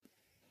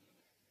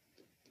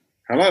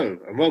Hello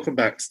and welcome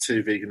back to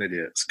Two Vegan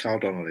Idiots. Carl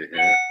Donnelly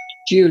here.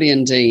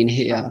 Julian Dean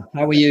here.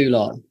 How are you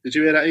lot? Did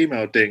you hear that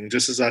email ding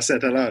just as I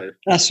said hello?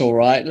 That's all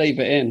right. Leave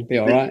it in. Be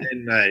all right.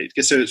 In, mate.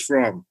 Guess who it's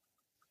from?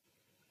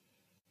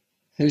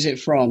 Who's it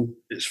from?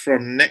 It's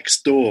from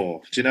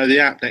Nextdoor. Do you know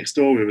the app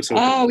Nextdoor we were talking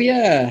about? Oh,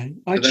 yeah.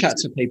 I chat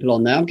to people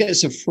on there. I'm getting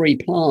some free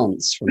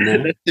plants from there.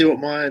 Let's see what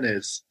mine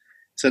is.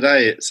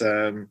 Today it's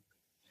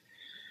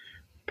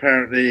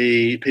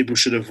apparently people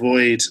should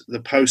avoid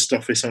the post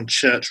office on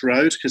Church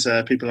Road because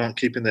people aren't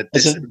keeping their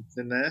distance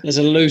in there. There's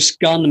a loose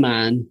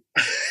gunman.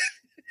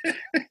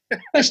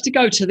 Best to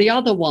go to the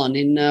other one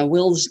in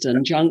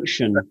Willesden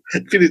Junction.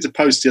 If you need to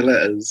post your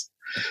letters.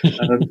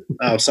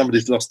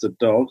 Somebody's lost a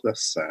dog.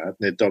 That's sad.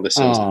 Near Dollar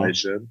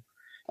Station.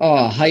 Oh,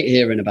 I hate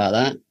hearing about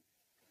that.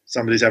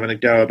 Somebody's having a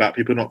go about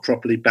people not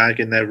properly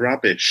bagging their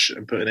rubbish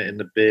and putting it in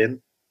the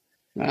bin.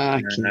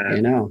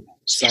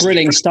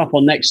 Thrilling stuff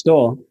on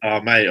Nextdoor.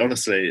 Oh, mate,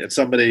 honestly. And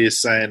somebody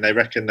is saying they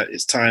reckon that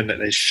it's time that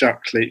they shut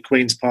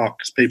Queen's Park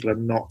because people are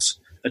not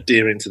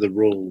adhering to the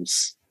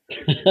rules.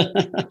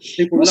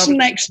 What's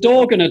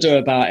Nextdoor going to do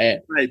about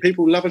it? Mate,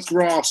 people love a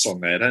grass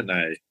on there, don't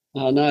they?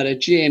 Oh, no, they're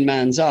geeing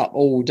man's up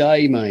all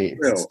day, mate.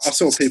 Real. I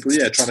saw people,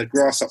 trying to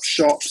grass up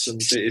shops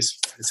and it's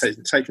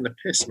taking the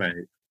piss,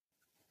 mate.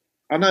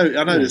 I know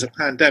there's a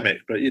pandemic,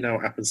 but you know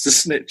what happens to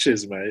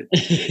snitches, mate.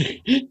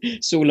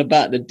 It's all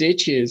about the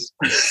ditches.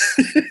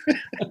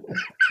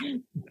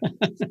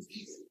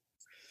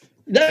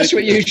 That's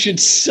what you should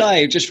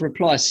say. Just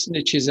reply,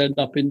 snitches end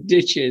up in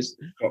ditches.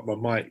 Got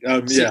my mic.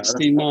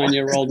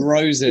 69-year-old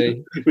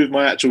Rosie. With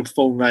my actual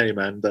full name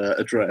and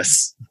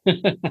address.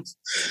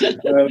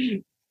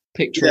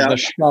 Picture of a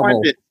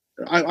shovel.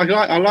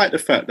 I like the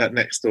fact that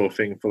Nextdoor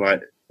thing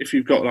for if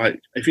you've got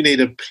if you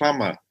need a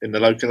plumber in the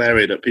local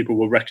area that people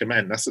will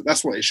recommend,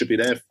 that's what it should be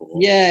there for.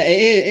 Yeah,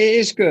 it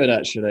is good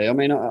actually. I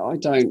mean, I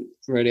don't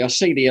really. I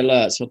see the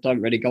alerts. I don't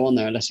really go on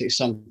there unless it's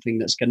something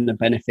that's going to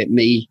benefit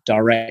me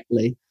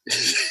directly.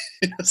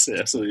 That's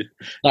it.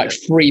 Like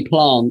free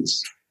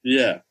plants.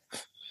 Yeah.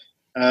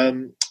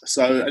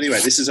 So anyway,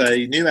 this is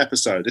a new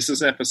episode. This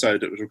is an episode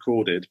that was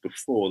recorded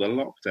before the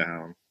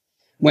lockdown.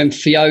 When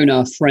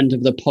Fiona, friend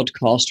of the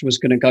podcast, was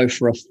going to go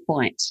for a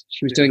fight.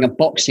 She was doing a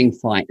boxing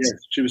fight. Yeah,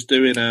 she was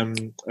doing a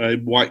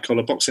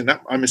white-collar boxing.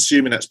 I'm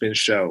assuming that's been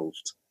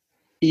shelved.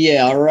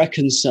 Yeah, I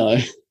reckon so.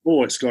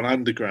 Oh, it's gone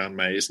underground,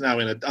 mate. It's now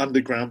in an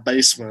underground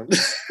basement.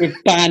 With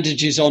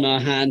bandages on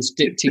her hands,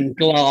 dipped in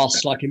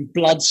glass like in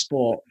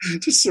Bloodsport.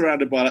 Just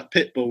surrounded by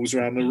pit bulls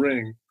around the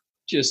ring.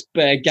 Just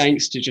bare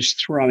gangster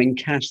just throwing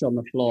cash on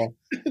the floor.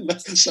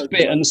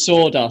 Spit and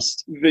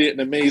sawdust.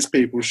 Vietnamese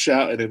people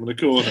shouting in the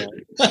corner.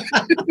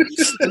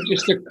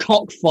 Just a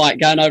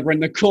cockfight going over in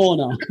the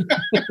corner.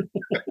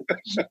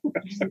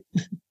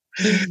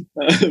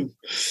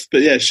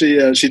 But yeah,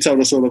 she told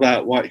us all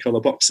about white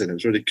collar boxing. It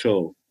was really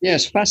cool. Yeah,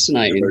 it's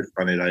fascinating. Very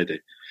funny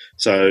lady.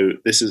 So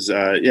this is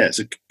it's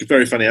a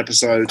very funny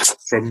episode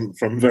from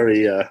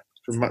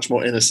much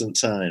more innocent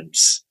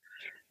times.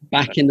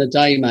 Back in the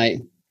day,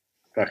 mate.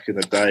 Back in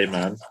the day,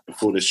 man,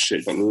 before this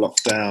shit got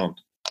locked down.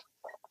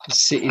 The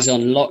city's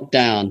on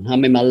lockdown.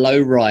 I'm in my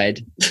low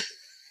ride. Is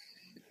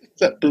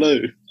that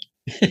blue?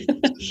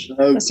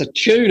 No. That's a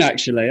tune,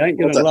 actually. I ain't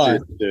going to lie.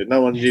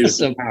 No one knew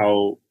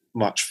how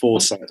much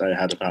foresight they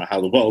had about how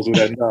the world would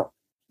end up.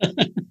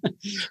 It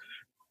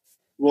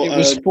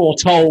was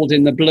foretold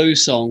in the Blue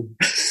song.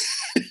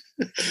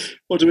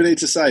 What do we need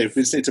to say? We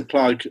just need to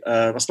plug,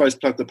 I suppose,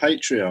 plug the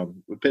Patreon.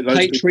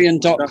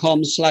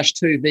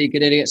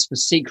 Patreon.com/2veganidiots for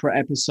secret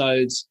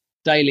episodes,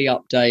 daily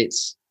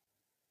updates,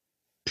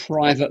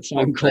 private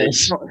phone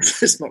calls.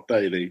 It's not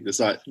daily.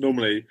 It's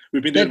normally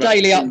we've been doing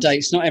daily updates,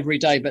 days. Not every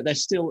day, but they're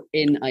still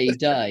in a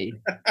day.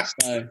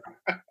 So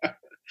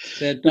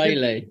they're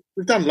daily.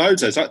 We've done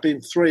loads. It's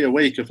been 3 a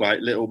week of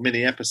little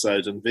mini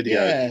episodes and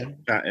videos,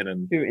 chatting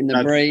and shooting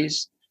the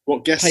breeze.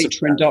 What guests?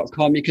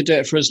 Patreon.com. You could do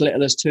it for as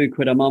little as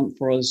 £2 a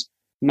month, or as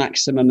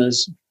maximum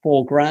as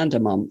 $4,000 a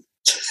month.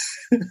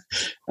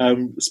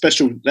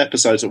 Special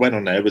episodes that went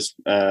on there was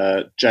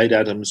Jade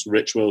Adams,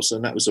 Rich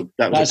Wilson. That was a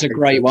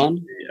great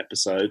one.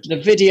 Episode. The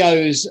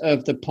videos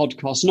of the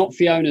podcast, not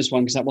Fiona's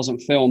one because that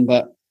wasn't filmed,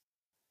 but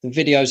the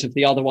videos of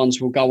the other ones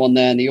will go on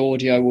there, and the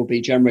audio will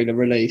be generally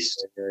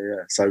released.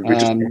 Yeah. So we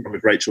just went on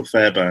with Rachel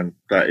Fairburn.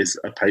 That is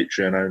a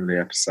Patreon only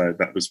episode.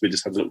 We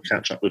just had a little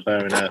catch up with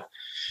her in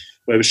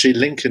where was she?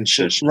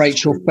 Lincolnshire.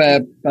 Rachel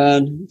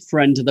Fairburn,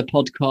 friend of the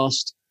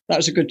podcast. That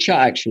was a good chat,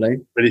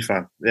 actually. Really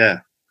fun, yeah.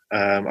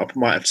 I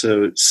might have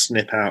to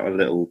snip out a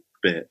little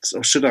bit,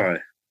 or should I?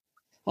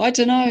 I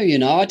don't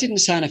know, I didn't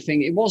say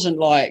anything. It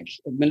wasn't I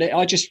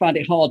just found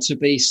it hard to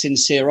be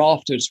sincere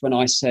afterwards when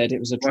I said it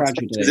was a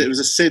tragedy. It was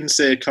a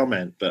sincere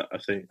comment, but I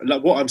think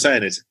what I'm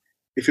saying is,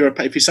 if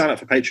you sign up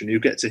for Patreon, you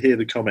get to hear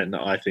the comment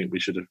that I think we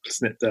should have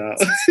snipped out.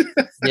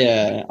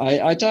 Yeah,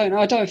 I don't know.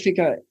 I'd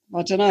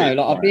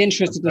be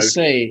interested to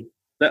see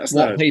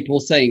what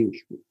people think.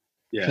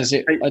 Because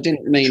I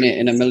didn't mean it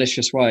in a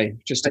malicious way,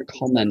 just a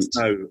comment.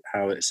 Know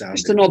how it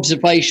sounds. Just an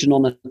observation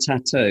on a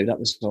tattoo, that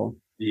was all.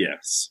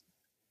 Yes.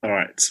 All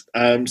right.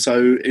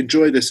 So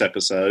enjoy this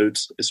episode.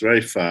 It's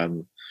very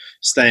fun.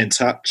 Stay in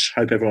touch.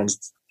 Hope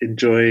everyone's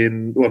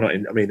enjoying. Well,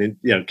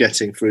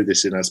 getting through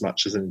this in as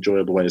much as an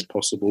enjoyable way as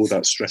possible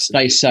without stressing.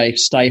 Stay safe.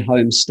 Stay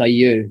home. Stay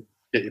you.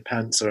 Get your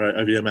pants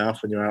over your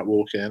mouth when you're out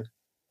walking.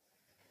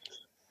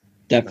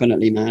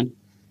 Definitely, man.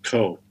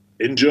 Cool.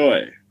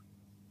 Enjoy.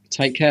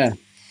 Take care.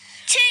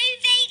 Two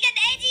vegan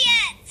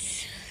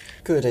idiots.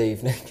 Good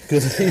evening.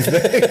 Good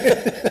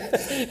evening.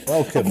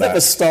 Welcome I've back.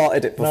 never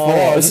started it before.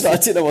 No, I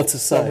didn't know what to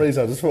say. For some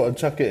reason, I just thought I'd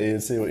chuck it at you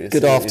and see what you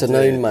Good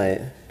afternoon,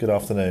 mate. Good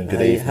afternoon.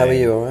 Good evening. How are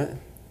you? All right?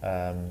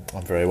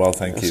 I'm very well,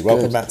 thank you. That's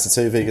Welcome good. back to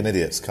Two Vegan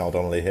Idiots. Carl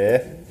Donnelly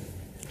here.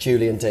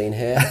 Julian Dean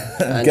here.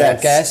 And guest.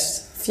 our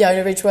guest,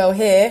 Fiona Ridgewell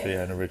here.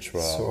 Fiona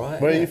Ridgewell. That's all right,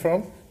 Where yeah. are you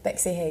from?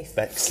 Bexley Heath.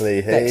 Bexley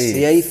Heath.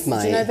 Bexley Heath,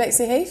 mate. Do you know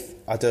Bexley Heath?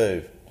 I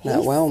do.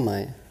 That well,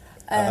 mate.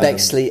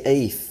 Bexley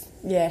Heath.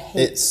 Yeah, Heath.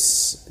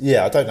 It's,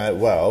 I don't know it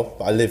well,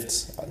 but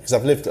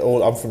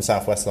I'm from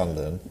southwest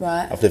London.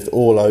 Right. I've lived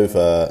all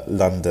over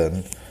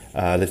London.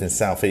 I lived in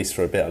South East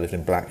for a bit. I lived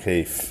in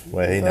Blackheath,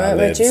 where he now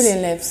lives. Where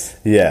Julian lives.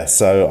 Yeah,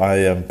 so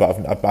I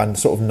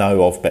sort of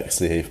know of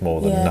Bexley Heath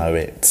more than know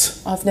it.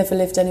 I've never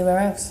lived anywhere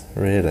else.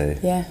 Really?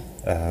 Yeah.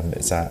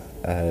 It's at,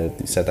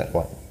 you said that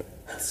quite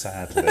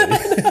sadly.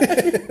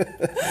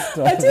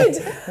 I did.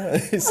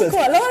 I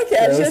quite like it,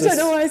 actually. I don't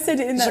know why I said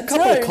it in that There's a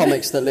couple of tone.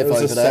 comics that live It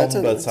was over a there.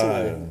 sombre don't they?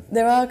 tone.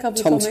 There are a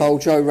couple Tom of comics.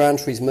 told Joe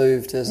Roundtree's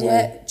moved, isn't he?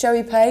 Yeah,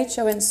 Joey Page.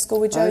 I went to school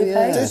with Joey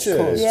yeah. Page. Did you? Of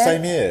course. Yeah.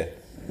 Same year?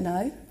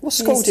 No. What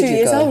school He's did 2 you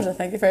years go? older,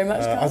 thank you very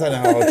much. I don't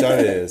know how old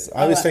Joey is.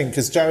 I always think,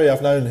 because Joey,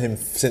 I've known him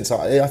since,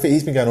 I think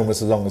he's been going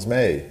almost as long as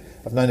me.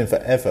 I've known him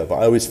forever, but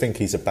I always think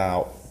he's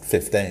about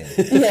 15.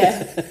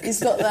 Yeah, he's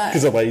got that.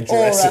 Because of the way he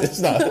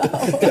dresses. No,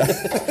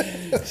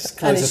 His clothes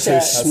And are his too shirt.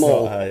 that's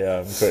small. not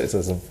a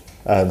criticism.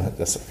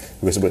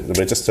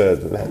 We're just to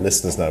let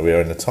listeners know, we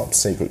are in a top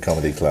secret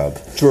comedy club.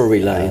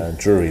 Drury Lane.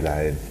 Drury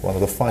Lane, one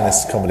of the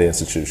finest comedy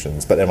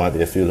institutions, but there might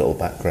be a few little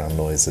background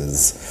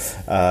noises.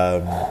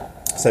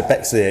 So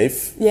Bexley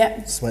Heath. Yeah.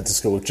 Just went to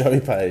school with Joey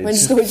Page. Went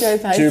to school with Joey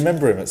Page. Do you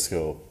remember him at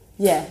school?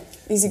 Yeah,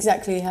 he's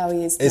exactly how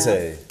he is now. Is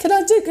he? Can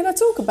I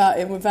talk about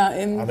him without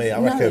him? I mean, I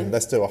knowing? reckon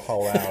let's do a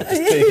whole hour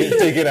just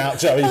digging out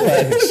Joey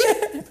Page.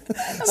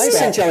 I've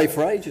seen Joey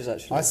for ages,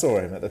 actually. I saw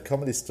him at the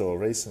Comedy Store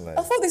recently.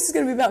 I thought this was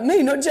going to be about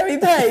me, not Joey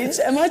Page.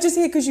 Am I just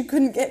here because you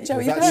couldn't get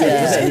Joey We've Page?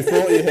 actually, we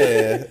brought you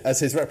here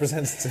as his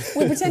representative.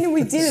 We're pretending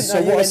we didn't.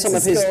 So what are some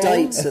of his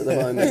dates at the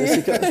moment? Has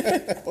he got,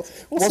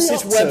 what's he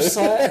his up to?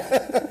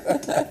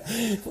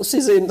 website? What's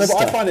his Insta? No, but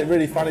I find it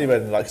really funny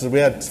when, because we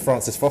had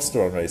Francis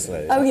Foster on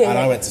recently. Oh, yeah, And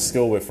yeah. I went to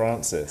school with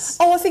Francis.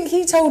 Oh, I think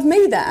he told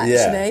me that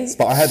Yeah, actually.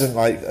 but I hadn't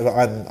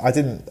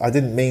I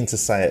didn't mean to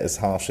say it as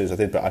harshly as I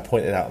did, but I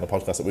pointed out on the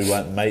podcast that we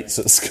weren't mates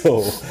at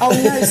school. Oh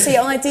no, see,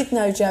 I did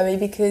know Joey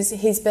because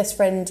his best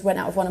friend went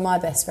out with one of my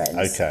best friends.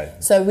 Okay.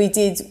 So we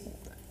did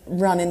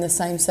run in the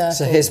same circle.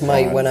 So his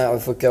mate went out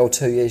with a girl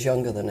 2 years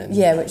younger than him?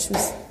 Yeah, which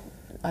was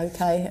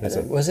okay.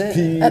 Was it?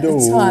 At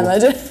the time, I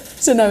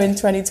don't know in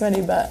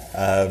 2020, but...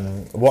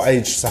 What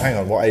age? So hang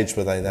on, what age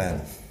were they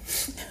then?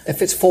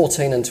 If it's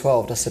 14 and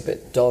 12, that's a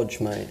bit dodge,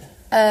 mate.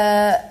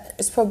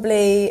 It's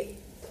probably...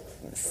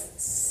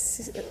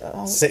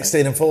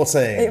 16 and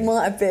 14. It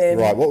might have been.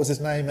 Right, what was his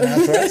name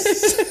and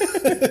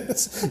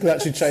address? We're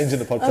actually changing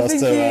the podcast I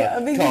think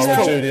Carl he's and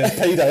out. Julian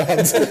Pedo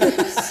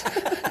Hunters.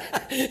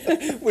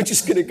 We're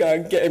just going to go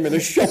and get him in a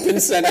shopping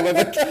centre with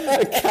a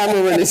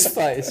camera in his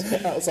face.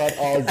 Outside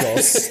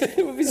Argos.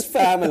 With his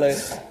family.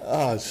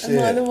 Oh, Am I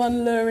shit. the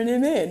one luring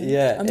him in?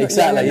 Yeah, I'm not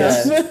exactly, young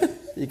yeah. enough.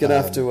 You're going to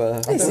have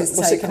to... This is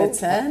what's it taking a called?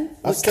 turn.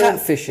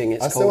 Catfishing,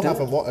 it's I called. still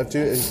haven't. What have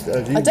you?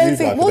 I don't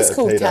think it was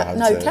called cat.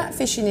 No,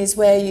 catfishing is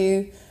where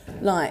you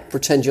like.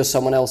 Pretend you're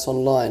someone else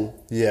online.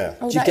 Yeah.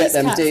 Oh, Do you that get is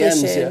them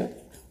DMs, catfishing. yeah?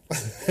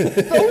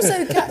 But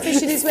also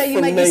catfishing is where you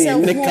From make me,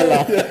 yourself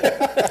Nicola. more.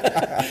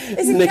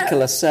 Isn't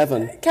Nicola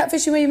 7.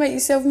 catfishing where you make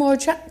yourself more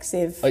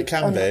attractive? It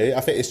can be.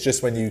 I think it's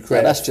just when you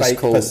create that's a just fake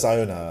cool.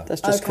 persona.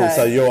 That's just Okay. cool.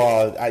 So you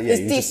are. Yeah, There's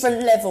you just-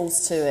 different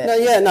levels to it. No,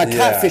 yeah, Yeah.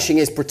 catfishing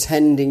is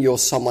pretending you're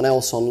someone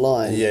else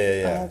online.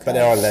 Yeah. Okay. But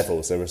there are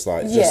levels. There was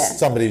like Yeah. just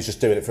somebody who's just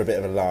doing it for a bit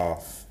of a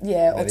laugh.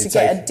 Yeah, or And to you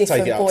get a take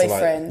different it up to,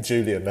 boyfriend. like,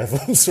 Julian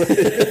levels.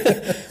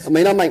 Really. I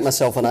mean, I make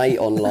myself an 8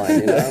 online,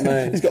 you know what I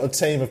mean? He's got a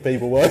team of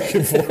people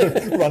working for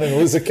him, running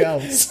all his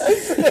accounts. Pro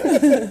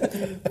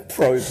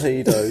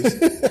pedos.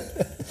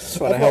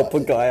 Trying to help a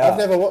guy out. I've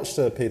never watched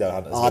a Pedo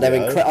Hunters. Oh, they're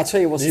video. incredible. I'll tell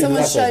you what's... You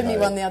Someone love showed them, me mate.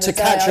 one the other To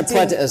day. Catch I a didn't-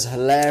 Predator's I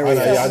hilarious.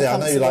 know, I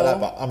know you like that, uncomfortable.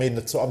 but I mean,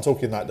 I'm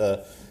talking like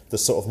the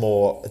sort of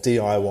more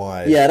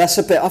DIY. Yeah, that's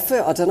a bit... I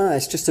don't know,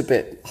 it's just a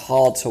bit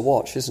hard to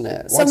watch, isn't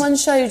it? Someone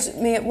showed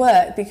me at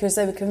work because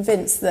they were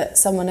convinced that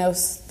someone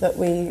else that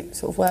we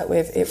sort of work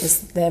with, it was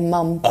their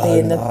mum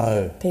being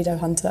no. the pedo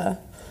hunter.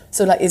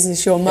 So, like, is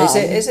this your mum?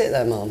 Is it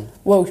their mum?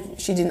 Well,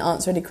 she didn't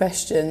answer any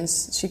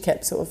questions. She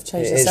kept sort of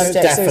changing It the is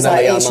subject. So it was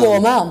like, definitely our it's your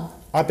mum. mum.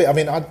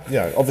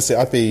 Obviously,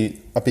 I'd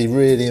be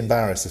really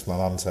embarrassed if my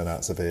mum turned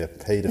out to be a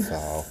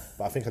paedophile.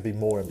 But I think I'd be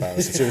more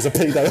embarrassed if she was a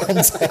pedo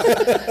hunter.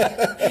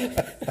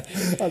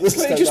 Would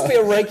it just be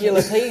a regular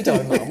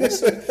pedo, mum?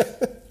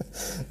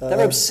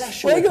 Their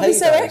obsession. Why you got to be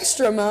so pedos.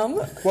 extra, Mum?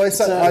 Well,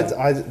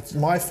 it's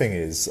my thing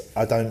is,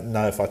 I don't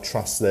know if I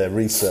trust their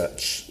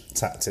research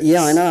tactics.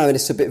 Yeah, I know, and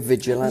it's a bit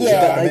vigilante.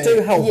 Yeah. But they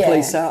do help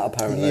police out,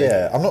 apparently.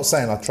 Yeah, I'm not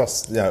saying I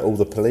trust all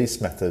the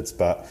police methods,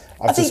 but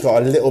I've just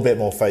got a little bit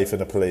more faith in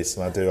the police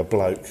than I do a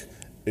bloke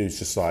who's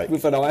just like...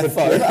 With an iPhone.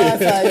 With an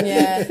iPhone,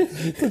 yeah.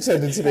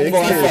 Pretending to be a With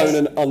kid. iPhone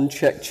and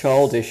unchecked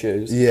child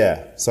issues.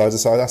 Yeah, so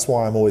that's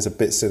why I'm always a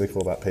bit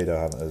cynical about pedo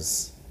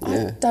hunters.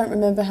 I don't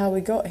remember how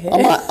we got here.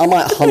 I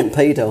might hunt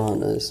pedo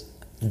hunters.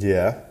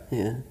 Yeah?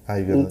 Yeah. How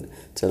you going to...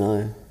 Don't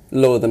know.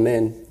 Lure them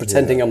in,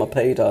 pretending I'm a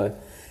pedo.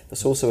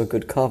 That's also a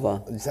good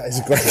cover. That is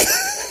a great...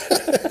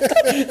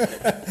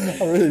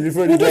 you've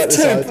really got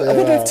this idea. I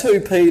wonder if two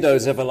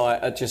pedos ever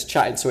are just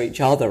chatting to each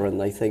other and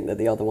they think that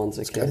the other one's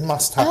a kid. It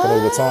must happen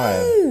all the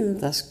time.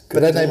 That's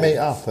good. But then they meet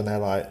up and they're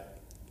like,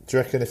 do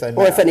you reckon if they meet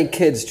Or if up? any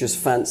kids just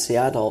fancy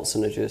adults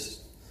and are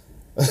just...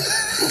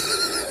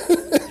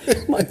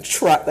 might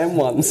trap them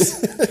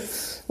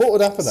once. What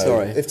would happen though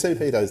Sorry. if two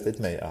pedos did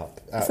meet up?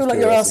 I feel like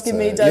you're asking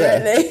me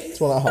directly. Yeah,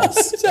 just want to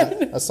ask.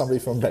 As somebody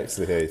from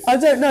Bexleyheath. I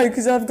don't know,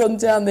 because I've gone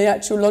down the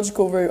actual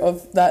logical route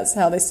of that's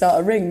how they start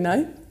a ring,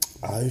 no?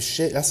 Oh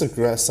shit, that's a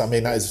gross. I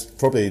mean, that is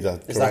probably the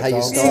Is that correct how you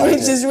answer. started?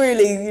 Which just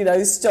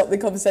really, stopped the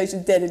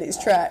conversation dead in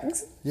its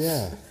tracks.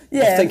 Yeah.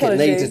 Yeah, I think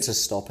apologies. it needed to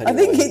stop anyway.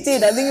 I think it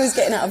did. I think it was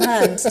getting out of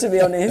hand, to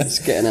be honest. It's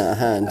getting out of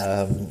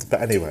hand.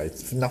 But anyway,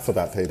 enough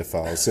about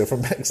paedophiles. You're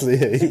from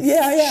Bexleyheath.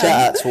 Yeah.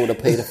 Shout out to all the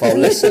paedophile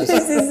listeners.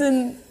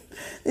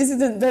 This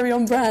isn't very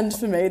on brand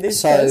for me, this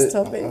So, first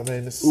topic. I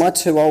mean, it's, My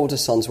two older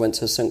sons went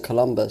to St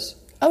Columbus.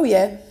 Oh,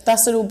 yeah.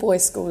 That's an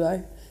all-boys school,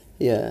 though.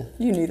 Yeah.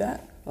 You knew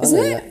that. I Isn't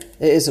know it?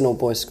 that. It is an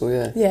all-boys school,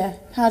 yeah. Yeah.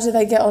 How do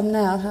they get on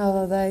now? How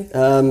are they?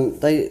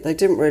 They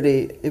didn't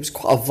really... It was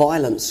quite a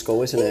violent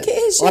school, isn't I think it? it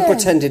is, I yeah.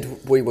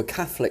 pretended we were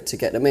Catholic to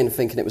get them in,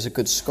 thinking it was a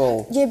good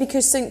school. Yeah,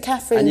 because St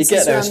Catherine's And you get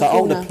is there, around it's like, the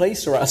oh, the corner.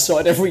 police are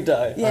outside every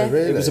day. Yeah. Oh,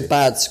 really? It was a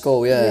bad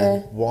school, yeah.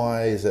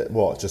 why is it?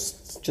 What?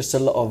 Just a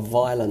lot of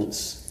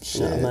violence.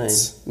 You know what I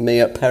Shit. mean? Me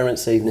at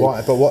parents' evening.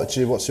 Why? But what's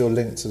your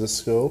link to the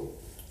school?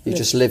 You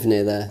just live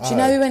near there. Do you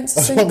know who went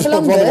to St I wonder why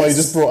you Columbus?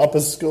 just brought up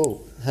a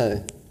school.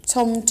 Who?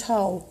 Tom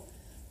Toll.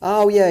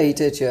 Oh, yeah, he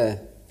did, yeah.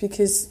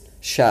 Because...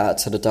 Shout out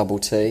to the double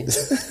T.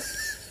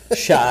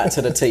 Shout out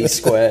to the T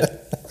squared.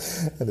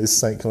 And his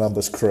St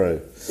Columbus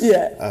crew.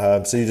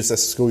 Yeah. So that's a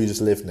school you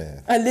just live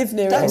near. I live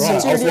near it. That's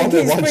right. I was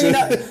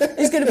wondering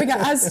He's going to bring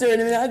up Asda in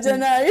a minute. I don't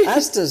know.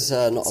 Asda's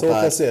not a Talk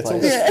bad us here.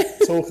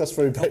 place. Talk us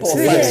through I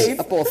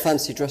Bexleyheath. bought a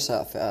fancy dress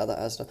outfit out of that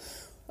Asda.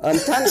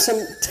 Danson,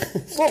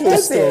 What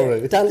was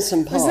it?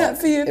 Danson Park. Was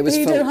that for your It was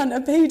pedo for- hunter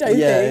pedo thing?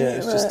 Yeah, yeah,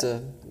 it's Right. just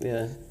a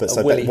But a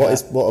so, willy what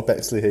hat. are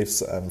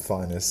Bexleyheath's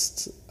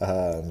finest?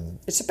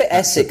 It's a bit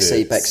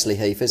Essexy, attributes?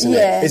 Bexleyheath, isn't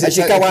Yeah. it? Is it As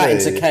you go out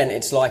into technically- Kent,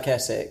 it's like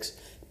Essex,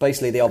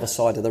 basically the other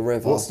side of the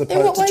river. What's the In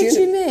what way Did do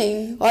you- you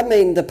mean? I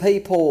mean, the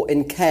people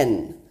in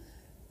Kent,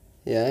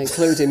 yeah,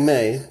 including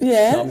me.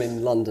 Yeah. I'm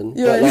in London,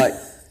 You're but in- like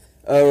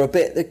are a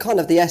bit the kind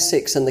of the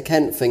Essex and the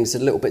Kent things are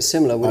a little bit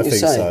similar, I wouldn't you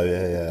think say? so.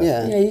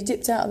 Yeah. Yeah, you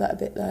dipped out of that a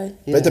bit though.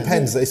 But it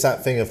depends. It's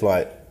that thing of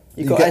like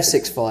You got get-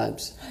 Essex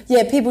vibes.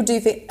 Yeah, people do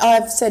think.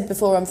 I've said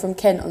before I'm from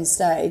Kent on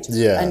stage,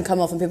 Yeah. and come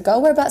off and people go, oh,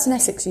 "Whereabouts in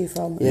Essex are you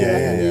from?" And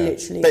I'm like,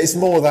 literally. But it's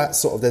more that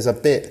sort of. There's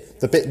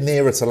the bit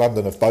nearer to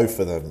London of both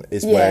of them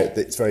is where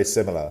it's very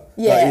similar.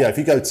 Yeah. Like, if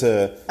you go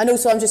to. And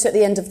also, I'm just at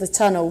the end of the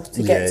tunnel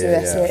to get to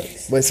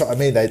Essex. Well, it's, I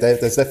mean,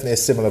 there's definitely a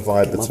similar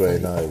vibe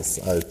between those.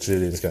 Oh,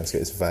 Julian's going to get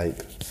his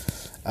vape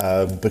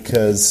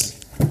because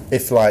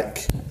if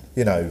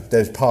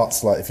there's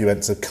parts like if you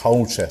went to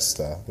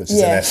Colchester, which is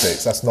in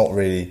Essex, that's not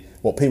really.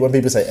 When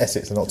people say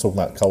Essex, they're not talking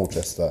about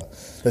Colchester.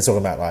 They're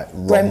talking about like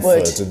Brentwood.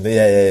 Romford and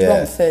yeah.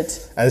 Romford.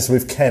 And it's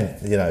with Kent,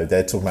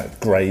 they're talking about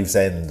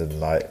Gravesend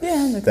and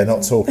they're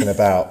not talking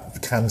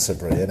about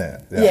Canterbury,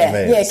 innit? You know what I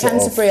mean? It's sort of-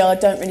 Canterbury I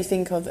don't really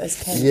think of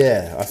as Kent.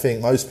 yeah, I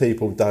think most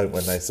people don't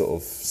when they sort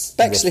of.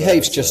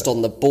 Bexleyheath's just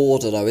on the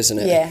border, though, isn't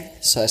it? Yeah.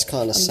 So it's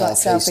kind of Like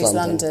south east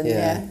London,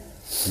 yeah.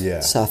 Yeah.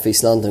 South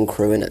East London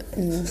crew, innit?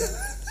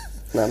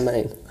 Know what I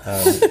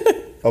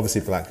mean?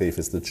 Obviously, Blackheath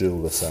is the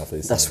jewel of South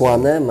East. That's why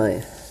I'm there,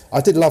 mate. I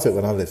did love it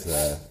when I lived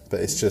there, but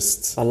it's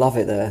just. I love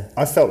it there.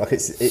 I felt like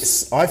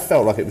I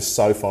felt like it was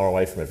so far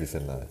away from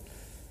everything, though.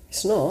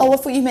 It's not. Oh, I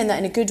thought you meant that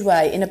in a good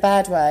way, in a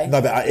bad way.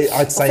 No, but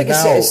I'd say think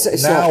now.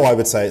 it's now like- I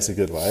would say it's a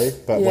good way,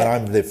 but when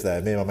I lived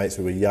there, me and my mates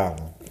we were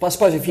young. But I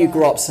suppose if you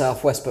grew up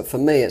southwest, but for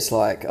me it's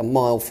like a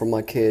mile from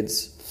my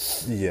kids.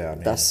 Yeah, I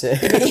mean. That's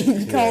it.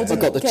 You can't I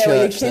got the care where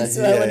your church kids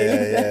there. were when you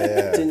lived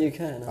there. Yeah. Didn't you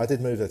can? I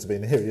did move there to be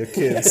near your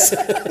kids.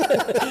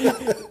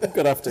 I'm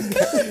gonna have to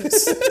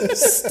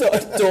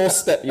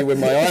doorstep you with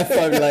my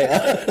iPhone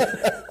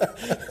later.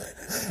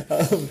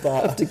 But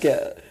I have to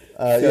get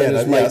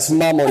Fiona's mate's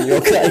mum on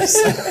your case.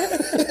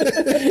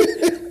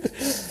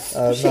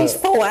 She's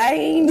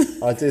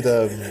 14. I did.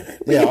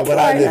 When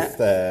I lived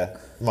there,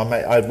 my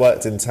mate, I'd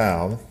worked in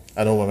town,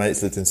 and all my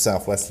mates lived in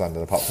southwest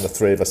London, apart from the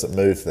 3 of us that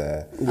moved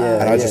there. And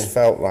I just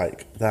felt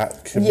like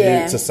that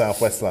commute to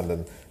southwest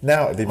London.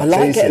 Now it'd be much easier.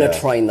 I like getting a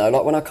train though.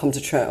 Like when I come to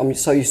Church, I'm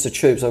so used to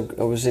tubes. I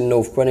was in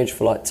North Greenwich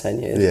for like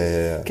 10 years.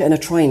 Yeah. Getting a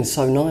train's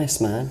so nice,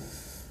 man.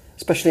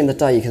 Especially in the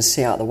day, you can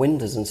see out the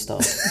windows and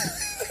stuff.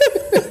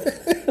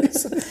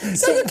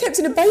 So you're kept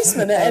in a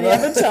basement at any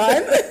other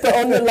time. But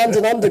on the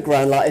London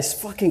Underground, like, it's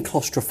fucking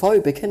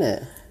claustrophobic, isn't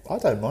it? I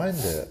don't mind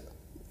it.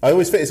 I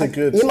always think it's a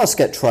good... You must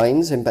get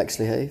trains in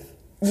Bexleyheath.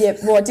 Yeah,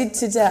 well, I did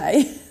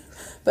today,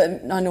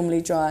 but I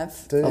normally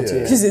drive. Do you?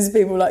 Because there's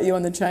people like you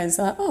on the train, it's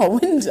like, oh,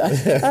 window.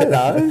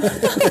 Hello.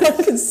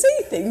 I can see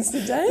things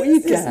today. Well, you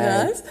This is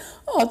nice.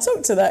 Oh, I'll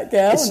talk to that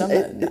girl. And I'm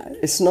like, no.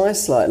 It's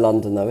nice, like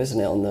London, though, isn't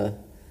it? On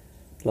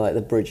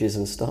the bridges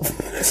and stuff.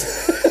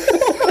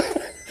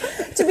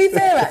 To be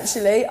fair,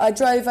 actually, I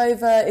drove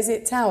over, is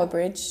it Tower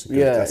Bridge?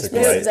 Yeah, that's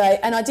great. Yesterday,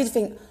 and I did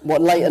think,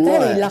 late at I'm very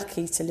night?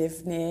 lucky to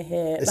live near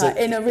here, It's like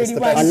a- in a it's really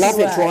the way. best. I love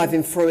it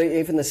driving through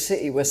even the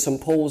city where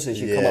St Paul's is.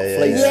 You come up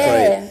Fleet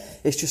Yeah. Street.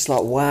 It's just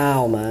like,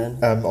 wow,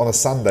 man. On a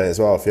Sunday as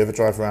well, if you ever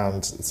drive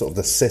around sort of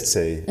the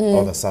city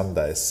on a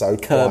Sunday, it's so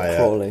Curb quiet.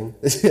 crawling.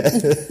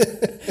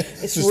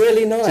 It's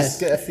really nice. Just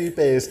get a few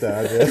beers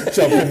down,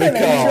 jump in the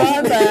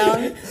car. Drive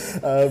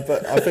down.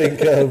 But I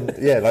think,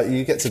 like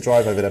you get to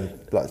drive over them,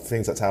 like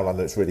things like Tower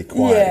London. It's really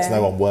quiet. Yeah. Because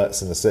no one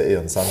works in the city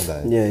on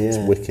Sunday. Yeah. It's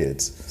wicked.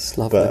 It's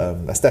lovely.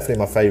 But that's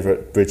definitely my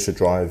favourite bridge to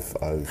drive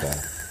over.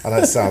 I know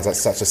it sounds like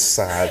such a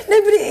sad.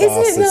 No, but isn't it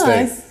bastard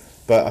thing. nice?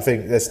 But I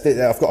think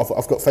I've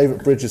got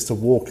favourite bridges to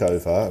walk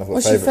over. And I've got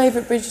What's your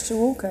favourite bridge to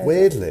walk over?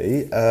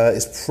 Weirdly,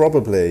 it's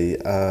probably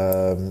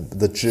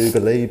the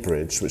Jubilee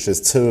Bridge, which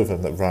there's 2 of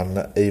them that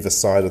run either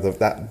side of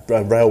that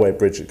railway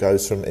bridge that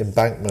goes from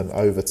Embankment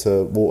over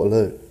to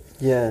Waterloo.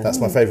 Yeah. That's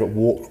my favourite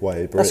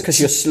walkway bridge. That's because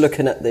you're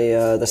looking at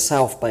the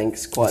South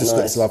Bank's quite It just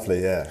nice. looks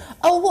lovely, yeah.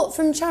 Oh, what,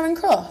 from Charing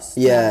Cross?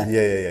 Yeah.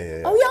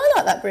 Yeah. Oh, yeah, I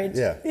like that bridge.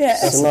 Yeah.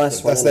 It's a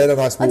nice one. That's they're a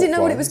nice walk I didn't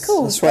know what it ones. was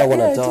called. That's where I but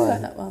wanna yeah, die. I do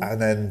like that one. And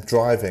then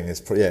driving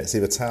is, it's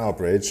either Tower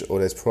Bridge or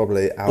there's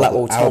probably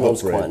Blackwall Albert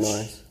Tunnel's Bridge. quite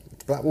nice.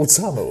 Blackwall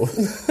Tunnel?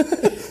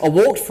 I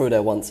walked through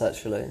there once,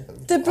 actually.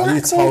 The you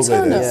Blackwall told me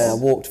Tunnel. this? Yeah, I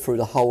walked through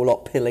the whole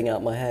lot, pilling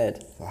out my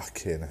head.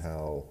 Fucking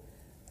hell.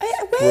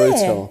 Where?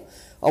 Brutal.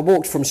 I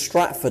walked from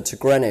Stratford to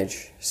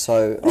Greenwich,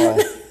 so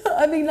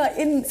I mean, like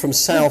in... from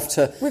south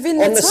to Within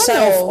the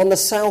tunnel? on the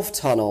south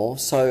tunnel.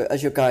 So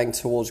as you're going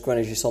towards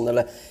Greenwich, it's on the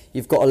left.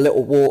 You've got a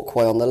little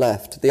walkway on the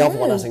left. The other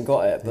one hasn't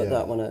got it, but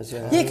that one has.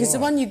 Yeah. Yeah, because the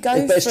one you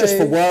go But it's through... just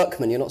for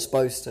workmen. You're not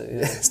supposed to. Yeah.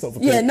 It's not for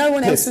Yeah, people- no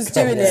one else was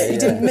doing it. You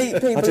didn't meet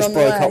people I just on the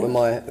broke way. up with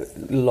my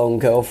long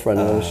girlfriend.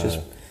 And I was just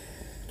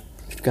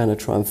going to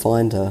try and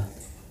find her.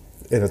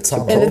 In a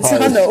tunnel. In a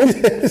tunnel.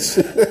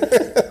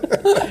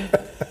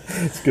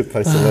 It's a good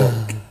place to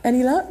look.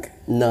 Any luck?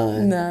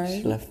 No.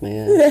 She left me.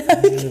 Yeah.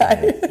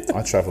 Okay.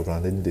 I travelled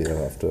around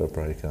India after a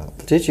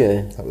breakup. Did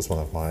you? That was one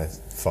of my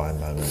fine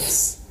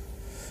moments.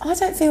 I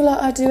don't feel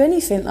like I do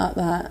anything like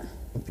that.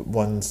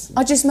 One's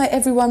I just make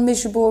everyone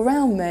miserable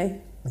around me.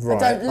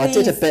 right. I don't leave. I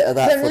did a bit of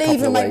that Don't for a leave couple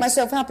and of make weeks.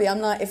 myself happy. I'm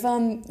like, if you're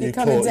You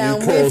coming cause-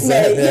 down you with cause me,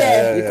 that,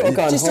 yeah. You've got to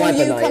go and just all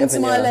hibernate. you come to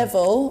haven't my you?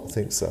 level. I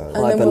think so. And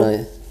then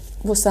Hibernate.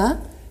 What's that?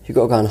 You've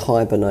got to go and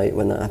hibernate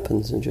when that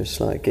happens and just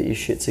like get your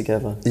shit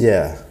together.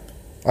 Yeah,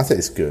 I think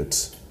it's good.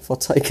 If I've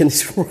taken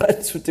this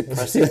right to a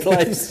depressing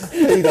place.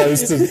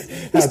 Pedos to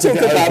Let's talk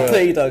about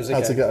pedos How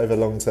to again. get over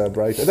long-term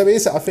breakups. I mean,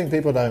 I think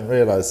people don't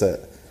realise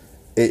that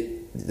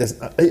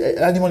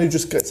anyone who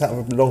just gets out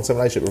of a long-term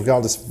relationship,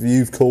 regardless if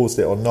you've caused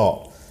it or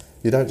not,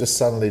 you don't just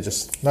suddenly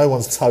no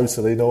one's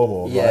totally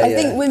normal. Yeah, right? I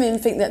think women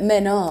think that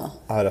men are.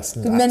 Oh, that's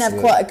Men have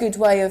absolute- quite a good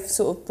way of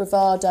sort of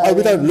bravado. Oh,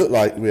 we don't and- look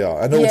like we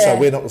are, and also Yeah.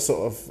 we're not the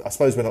sort of. I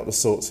suppose we're not the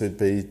sorts who'd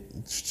be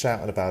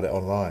shouting about it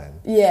online.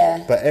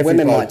 Yeah. But every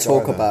Women bloke might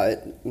talk I know- about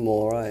it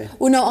more, eh?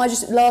 Well, no,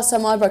 last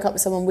time I broke up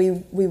with someone,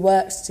 we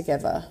worked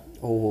together.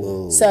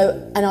 Oh.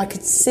 So, and I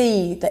could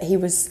see that he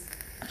was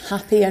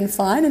happy and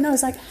fine, and I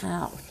was like,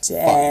 how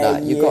dare Fuck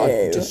that. you? You've got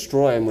to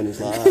destroy him when he's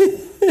like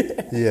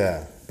that.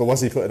 Yeah, but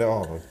was he putting it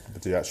on, or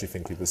do you actually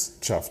think he was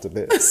chuffed a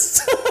bit?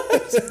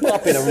 Might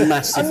have been a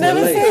massive I've never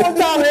relief. thought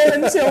about it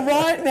until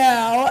right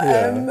now.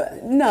 Yeah.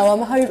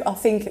 No, I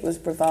think it was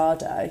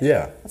bravado.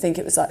 Yeah. I think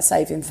it was like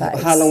saving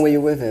face. How long were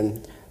you with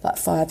him? Like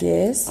 5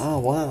 years. Oh,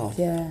 wow.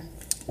 Yeah.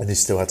 And you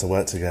still had to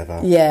work together.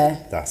 Yeah.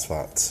 That's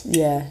fucked.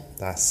 Yeah.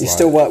 That's You like-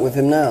 still work with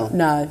him now?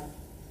 No.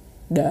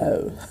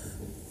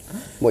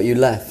 What, you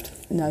left?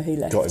 No, he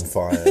left. got him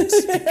fired. then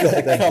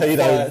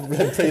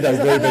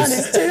pedo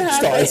rumours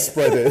started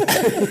spreading.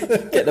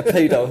 Get the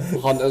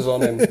pedo hunters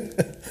on him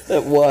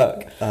at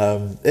work.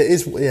 It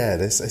is, yeah.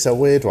 It's a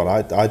weird one.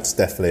 I just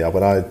definitely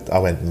when I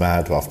went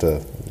mad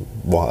after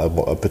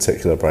a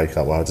particular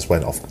breakup where I just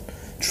went off,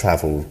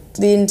 travelled.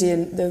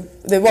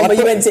 The one where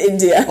you went to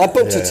India. I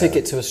booked Yeah. a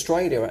ticket to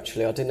Australia.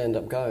 Actually, I didn't end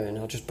up going.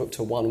 I just booked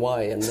a one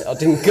way, and I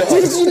didn't go.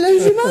 Did you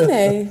lose your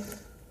money?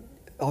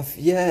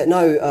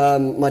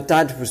 My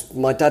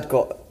dad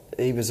got.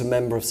 He was a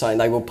member of something.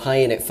 They were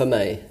paying it for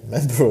me.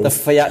 Member of- The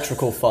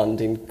theatrical fund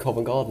in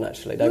Covent Garden.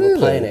 Actually, they were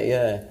Really? paying it.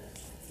 Yeah.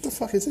 What the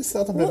fuck is this?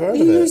 I've never heard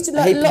You of it. used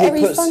like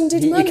lottery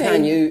funded money.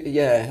 You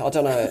can, I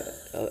don't know.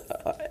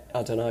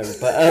 I don't know,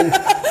 but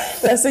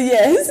that's a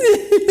yes.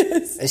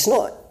 It's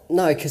not.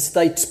 No, because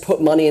they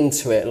put money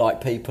into it, like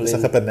people. It's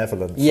like a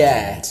benevolent.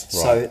 Yeah, fund.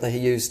 so Right. they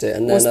used it,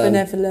 and What's then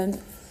benevolent?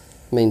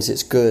 means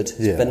it's good.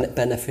 Yeah. It's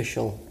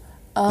beneficial.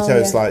 Oh, So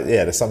it's like,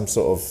 there's some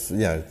sort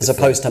of, as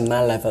opposed to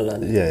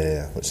malevolent.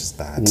 Yeah, which is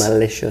bad.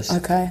 Malicious.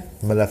 Okay.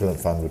 Malevolent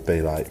fund would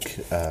be like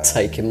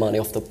Taking money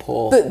off the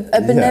poor. But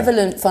a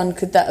benevolent fund,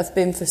 could that have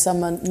been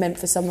meant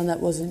for someone that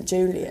wasn't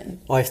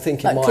Julian? I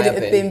think it Like, might could have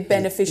it have been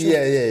beneficial?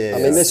 Yeah. I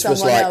mean, this was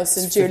someone like else,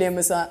 and Julian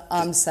was like,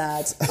 "I'm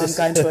sad. I'm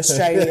going to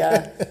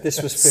Australia."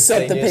 this was 15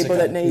 Sod the years people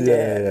ago. that need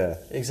it.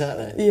 Yeah.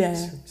 Exactly. Yeah,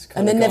 It's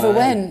and they kinda never guy.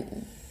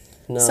 went.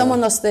 No.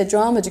 Someone lost their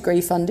drama degree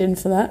funding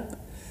for that.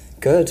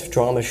 Good.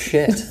 Drama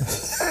shit.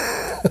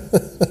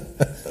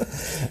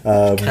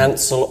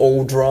 Cancel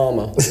all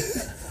drama.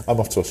 I'm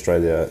off to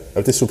Australia.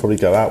 This will probably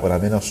go out when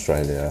I'm in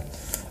Australia.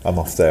 I'm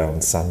off there on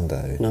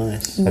Sunday.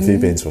 Nice. Have you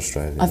been to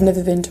Australia? I've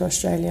never been to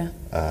Australia.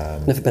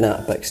 Never been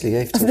out of Bexley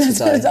Heath till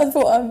today. I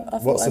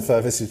thought What's the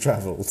furthest you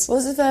travelled? What's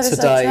the furthest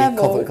Today, I've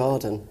Covent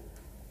travelled?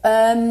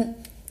 Garden.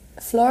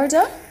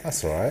 Florida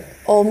That's all right.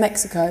 or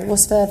Mexico?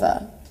 What's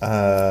further?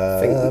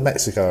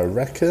 Mexico, I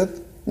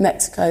reckon.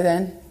 Mexico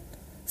then.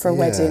 For a Yeah.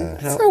 wedding.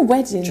 How- For a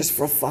wedding. Just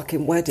for a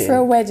fucking wedding. For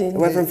a wedding.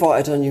 Whoever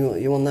invited on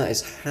you on that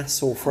is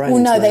hassle friends.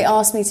 Well, no, they mate.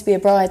 asked me to be a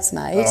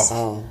bridesmaid.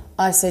 Oh.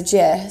 I said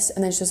yes,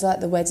 and then she was like,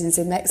 the wedding's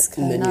in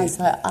Mexico. And then And I you- was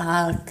like,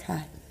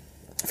 okay.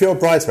 If you're a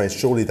bridesmaid,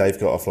 surely they've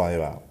got to fly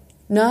you out.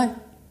 No,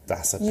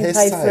 That's a you piss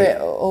paid take. for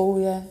it all,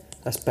 yeah.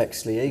 That's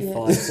Bexley Heath Yeah.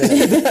 vibes,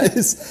 isn't it?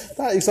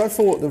 that is. I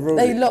thought the rule.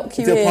 They lock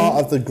you if you're in.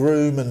 part of the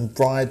groom and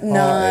bride party,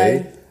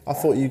 No. I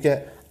thought you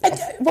get.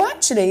 Well,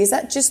 actually, is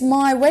that just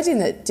my wedding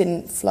that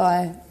didn't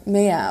fly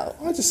me out?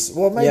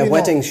 Maybe Yeah, not.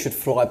 weddings should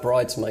fly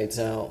bridesmaids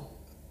out.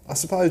 I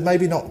suppose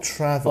maybe not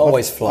travel.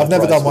 Always fly I've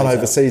never done one bridesmaids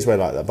overseas where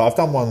like that, but I've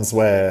done ones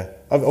where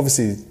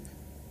obviously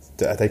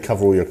they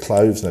cover all your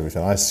clothes and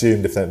everything. I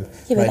assumed if them.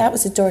 Yeah, but that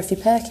was a Dorothy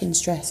Perkins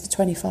dress for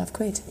 25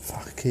 quid.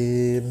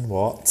 Fucking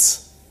what?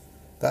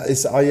 That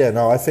is. Oh yeah,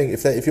 no. I think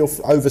if you're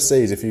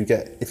overseas, if you've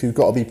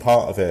got to be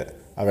part of it,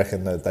 I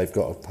reckon that they've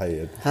got to pay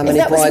you. How many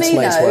that was me,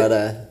 bridesmaids though, were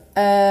there?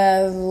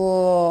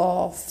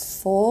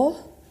 4,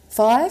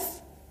 5.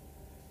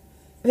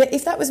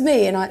 If that was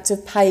me and I had to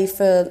pay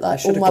for I like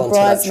should all have my gone to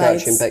that church in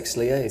bridesmaids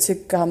Bexley Heath. to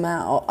come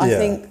out, I Yeah.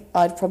 think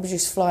I'd probably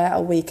just fly out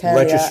a week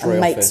earlier Registry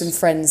and make office. some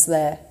friends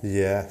there,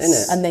 Yes.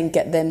 Innit? and then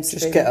get them to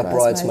Just be get my a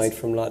bridesmaid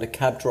from like the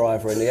cab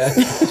driver in the air.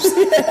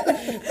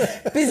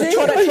 Busy.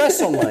 Try that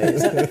dress on,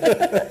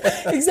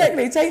 mate.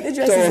 Exactly. Take the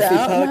dresses Dorothy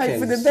out and hope for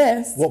Perkins. the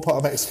best. What part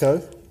of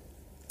Mexico?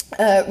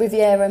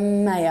 Riviera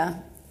Maya,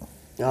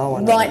 Oh,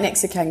 I know. right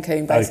next to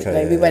Cancun. Basically,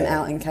 Okay, we went yeah.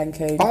 out in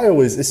Cancun.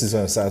 This is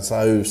going to sound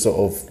so sort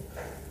of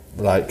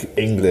like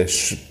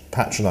English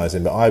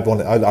patronising, but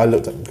I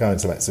looked at going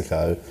to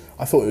Mexico.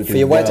 I thought it would be For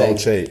your well wedding?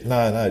 cheap.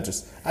 No,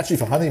 just actually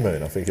for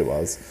honeymoon, I think it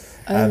was.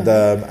 And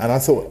I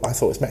thought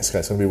it's Mexico.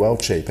 It's going to be well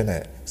cheap, isn't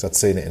it? Because I'd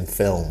seen it in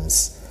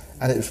films,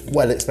 and it was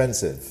well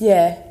expensive.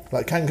 Yeah.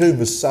 Like Cancun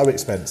was so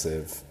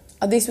expensive.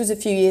 This was a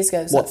few years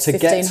ago. It was What, like to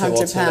get to or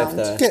 £1,500. to live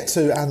there? Get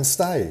to and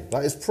stay.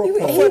 Like it's proper. He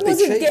thought it'd be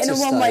wasn't cheap getting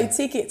to a one-way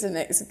stay. ticket to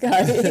Mexico.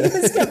 He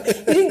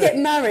didn't get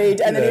married,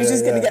 and then he was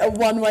just going to get a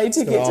one-way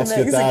ticket to Ask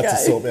your Mexico. dad to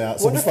sort me out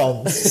some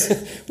funds.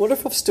 What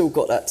if I've still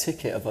got that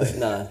ticket of it?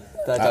 No,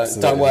 they don't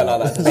Absolutely work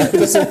like that.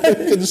 does it?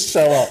 You can just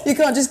show up. You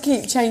can't just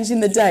keep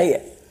changing the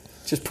date.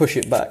 Just push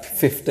it back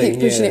 15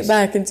 Keep years. pushing it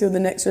back until the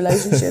next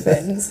relationship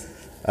ends.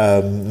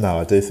 No,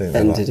 I do think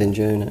they're Ended like, in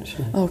June,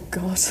 actually. Oh,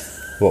 God.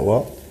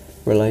 what?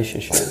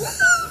 Relationship.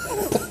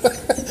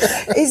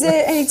 Is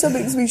there any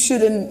topics we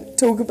shouldn't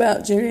talk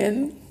about,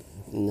 Julian?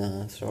 No,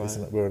 that's all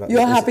right.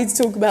 You're happy to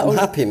talk about... I'm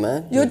happy,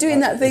 man. You're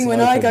doing that thing It's when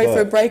an I open go for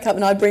a book. breakup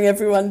and I bring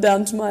everyone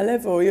down to my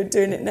level. You're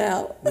doing it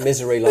now.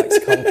 Misery likes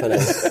company.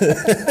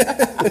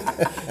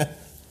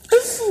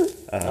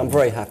 I'm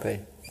very happy.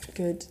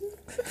 Good.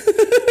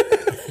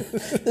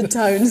 The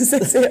tone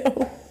says it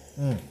all.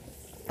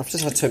 I've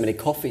just had too many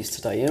coffees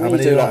today. You know, How when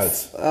many you do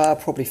you like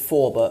probably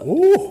 4, but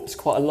Ooh. it's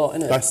quite a lot,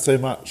 isn't it? That's too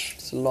much.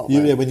 It's a lot,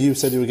 You, mate. yeah, when you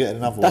said you were getting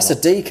another That's a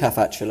one. decaf,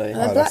 actually.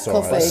 Black that's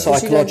all right. coffee. 'cause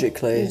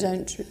Psychologically. You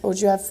don't, or do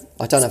you have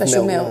I don't have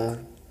special milk. milk?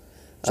 No.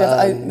 Do you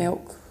have oat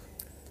milk?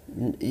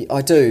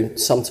 I do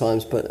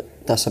sometimes, but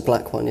that's a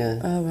black one,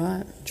 yeah. Oh,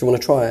 right. Do you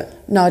want to try it?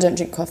 No, I don't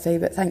drink coffee,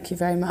 but thank you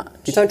very much.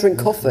 You don't drink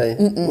coffee?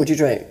 What do you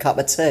drink? Cup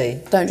of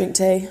tea? Don't drink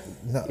tea.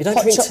 You don't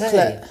Hot drink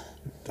chocolate. tea?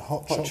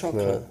 Hot Hot chocolate.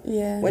 chocolate?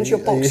 Yeah. When's your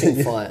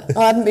boxing fight?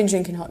 I haven't been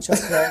drinking hot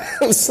chocolate.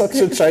 That was such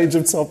a change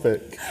of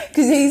topic.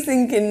 Because he's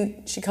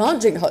thinking she can't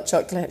drink hot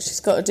chocolate,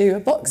 she's got to do a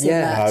boxing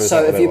Yeah, match. Oh, is so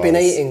that have what you it been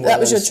was? eating That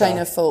was well your and stuff?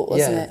 trainer's fault,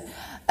 wasn't Yeah. it?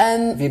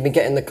 Have you been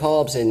getting the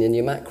carbs in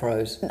your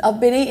macros? I've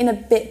been eating a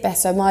bit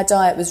better. My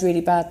diet was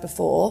really bad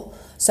before.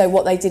 So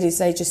what they did is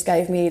they just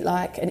gave me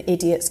like an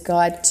idiot's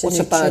guide to What's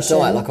a nutrition. bad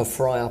diet, like a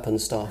fry up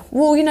and stuff?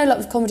 Well, you know, like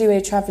with comedy where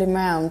you're travelling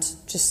around,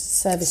 just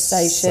service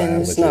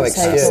stations, No Sandwiches,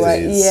 excuse.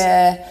 takeaway. pasties.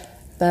 Yeah,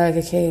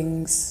 Burger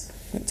Kings.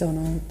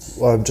 McDonald's.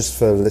 Well, just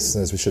for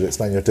listeners, we should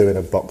explain you're doing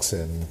a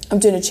boxing. I'm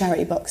doing a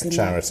charity boxing.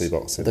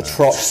 Boxing. The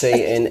Trotsy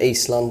in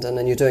East London,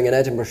 and you're doing an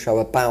Edinburgh show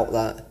about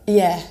that.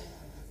 Yeah,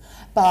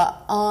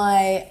 but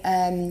I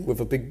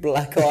with a big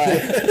black eye.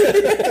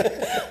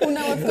 Well,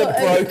 no, I've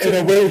got in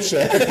a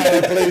wheelchair,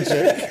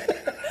 paraplegic.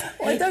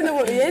 Well, I don't know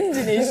what the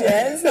ending is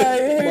yet, so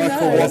who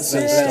knows?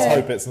 Let's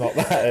hope it's not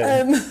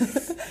that.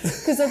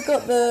 Because I've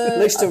got the. At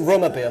least a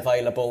run will be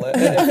available if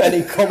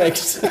any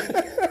comics.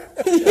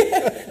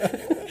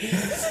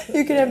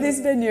 You can have this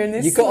venue and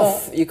this. You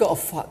got to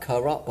fuck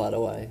her up, by the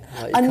way.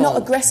 Like, I'm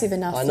not aggressive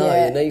enough. I know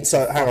yet. you need.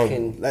 So hang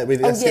on,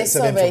 let's get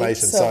some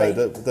information. Sorry.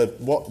 So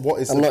what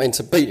is? I'm not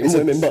into beating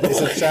women, but it's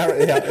a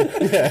charity. Yeah.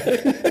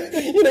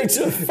 You need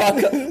to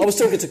fuck up. I was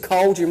talking to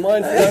Cole. Do you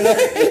mind?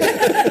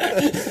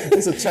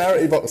 It's a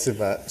charity boxing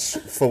match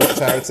for what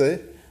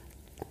charity?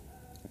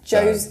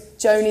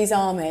 Joni's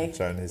Army.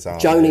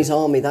 Joni's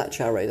Army, that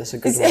charity. That's a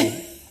good one.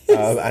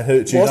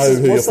 And do you know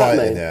who you're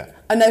fighting yet?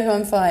 I know who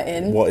I'm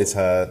fighting. What is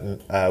her?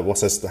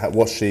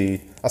 What's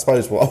she? I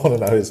suppose what I want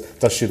to know is,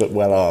 does she look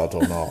well hard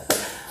or not?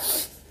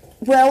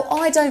 Well,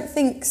 I don't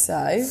think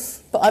so,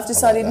 but I've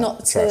decided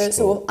not to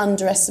sort of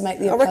underestimate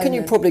the opponent. I reckon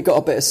you've probably got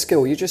a bit of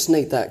skill. You just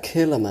need that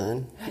killer,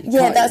 man.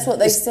 Yeah, that's what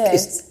they said.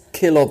 It's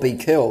kill or be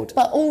killed.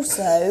 But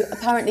also,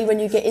 apparently, when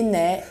you get in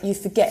there, you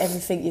forget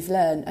everything you've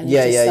learned, and you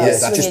That's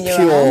start just swinging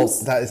pure. your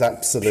arms. That is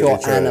absolutely pure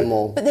true.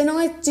 Animal. But then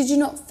did you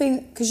not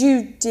think, because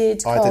you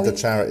did... I did the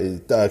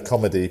charity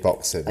comedy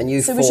boxing. And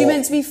you so was you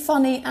meant to be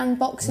funny and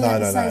boxing at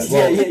the same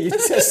time? Yeah, you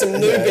test some new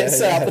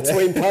bits out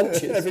between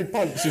punches. Every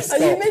punch you stop.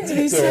 Are you meant to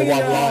be swinging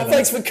your arms?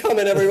 Thanks for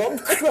coming, everyone.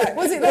 Crack.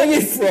 Was it Where are you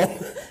like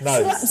from?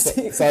 No,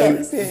 slapstick so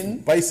boxing?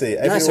 basically,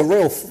 That's a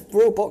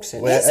real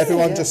boxing. Where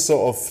everyone just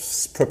sort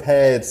of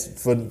prepared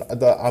for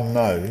the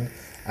unknown,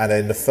 and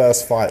then the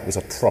first fight was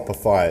a proper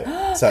fight.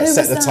 So it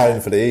set the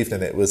tone for the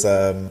evening. It was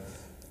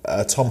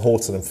Tom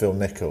Horton and Phil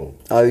Nicol.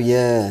 Oh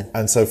yeah.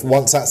 And so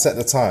once that set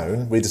the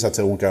tone, we just had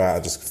to all go out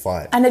and just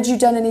fight. And had you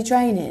done any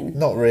training?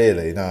 Not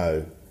really,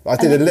 no. I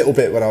did a little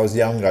bit when I was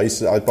younger.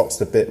 I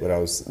boxed a bit when I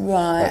was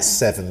like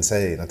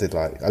 17. I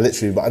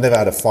never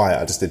had a fight.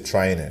 I just did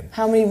training.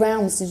 How many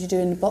rounds did you do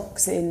in the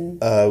boxing?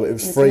 It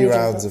was 3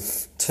 rounds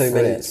of 2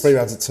 minutes. 3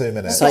 rounds of 2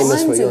 minutes. Same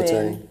as what you're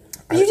doing.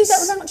 But you did that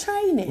without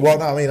training? Well,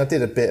 no, I mean, I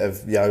did a bit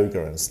of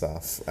yoga and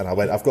stuff, and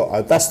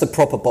that's the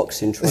proper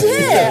boxing training.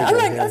 Yeah,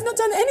 I've not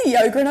done any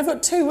yoga, and I've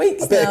got 2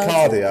 weeks now. A bit of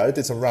cardio,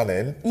 did some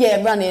running.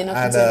 Yeah, running.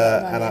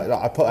 And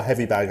I put a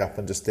heavy bag up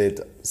and just tried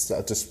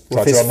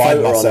to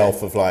remind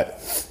myself of what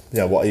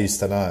I used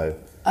to know.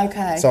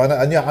 Okay. So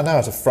I know how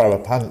to throw a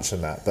punch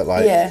and that, but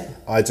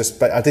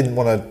I didn't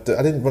want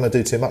to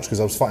do too much because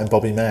I was fighting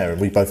Bobby Mayer,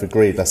 and we both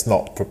agreed let's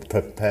not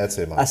prepare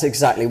too much. That's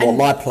exactly what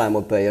my plan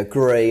would be: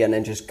 agree and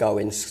then just go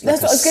in. That's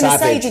what I was going to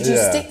say. Did you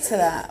stick to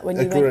that when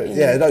you went in?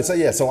 Yeah, no.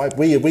 So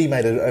we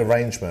made an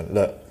arrangement.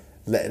 Look,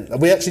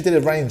 we actually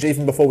did arrange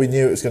even before we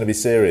knew it was going to be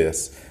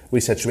serious. We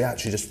said, should we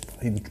actually just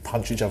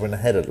punch each other in the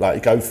head,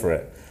 go for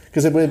it?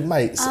 Because we're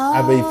mates,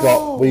 and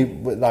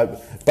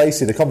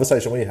basically the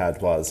conversation we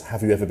had was,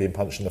 have you ever been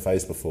punched in the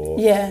face before?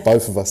 Yeah.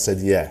 Both of us said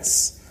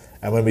yes.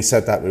 And when we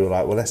said that, we were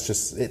like, well, it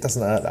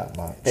doesn't hurt that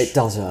much. It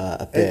does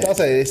hurt a bit. It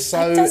doesn't. It's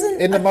so,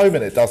 in the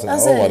moment it doesn't.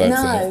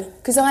 No,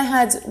 because I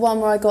had one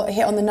where I got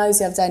hit on the nose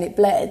the other day and it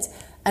bled,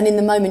 and in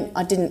the moment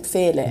I didn't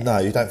feel it. No,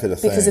 you don't feel a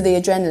thing. Because of the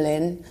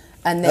adrenaline.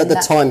 And then at the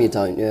time you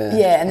don't, yeah.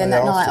 Yeah, and then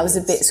that night I was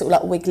a bit sort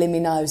of wiggling my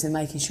nose and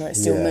making sure it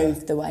still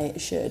moved the way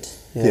it should.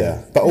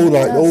 Yeah, but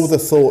all the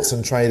thoughts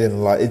and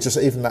training,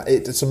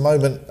 it's a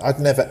moment. I'd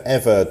never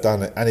ever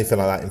done anything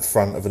like that in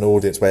front of an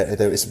audience where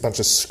it's a bunch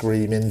of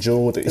screaming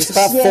Geordies. It's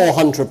about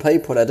 400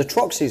 people there. The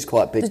Troxy's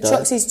quite big. The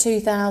Troxy's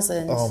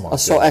 2,000. Oh my! I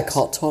saw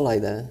Eckhart Tolle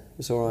there.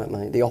 It's all right,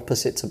 mate. The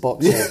opposite to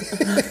boxing.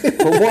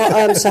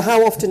 But so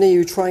how often are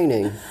you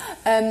training?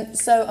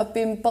 So I've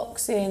been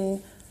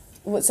boxing.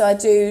 So I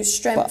do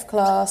strength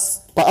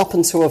class. But up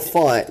until a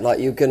fight,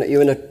 you're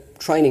in a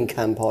training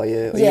camp, are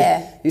you?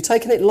 You're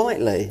taking it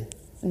lightly?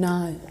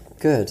 No.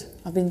 Good.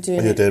 I've been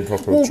doing You're doing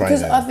proper training.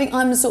 Because I think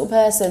I'm the sort of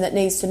person that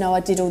needs to know I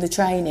did all the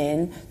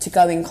training to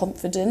go in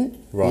confident.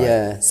 Right.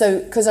 Yeah. So,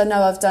 because I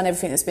know I've done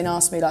everything that's been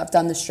asked me, I've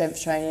done the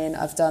strength training,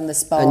 I've done the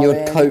sparring. And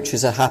your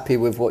coaches are happy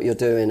with what you're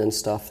doing and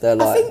stuff?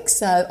 They're I think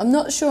so. I'm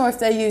not sure if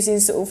they're using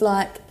sort of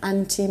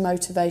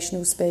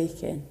anti-motivational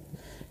speaking.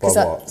 By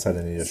what?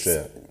 Telling you your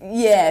shit?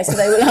 Yeah, so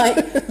they were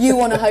like, you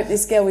want to hope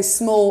this girl is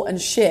small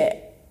and shit.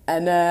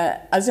 And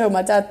I told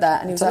my dad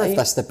that, and he was like,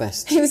 that's the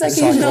best. He was like,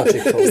 you're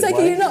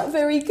not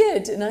very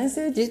good. And I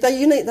said,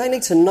 they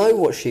need to know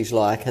what she's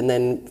like, and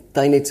then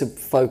they need to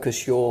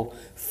focus your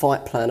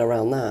fight plan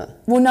around that.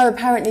 Well, no,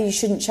 apparently you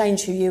shouldn't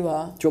change who you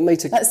are. Do you want me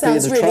to? That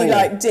sounds really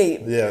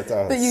deep. Yeah, it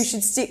does. But you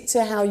should stick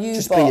to how you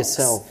just box. Be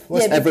yourself.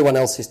 Everyone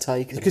else is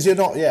taken. Because you're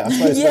not. Yeah, I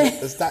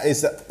suppose that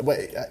is.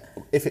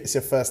 If it's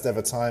your first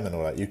ever time and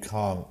all that, you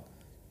can't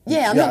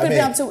Yeah, I'm not going to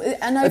be able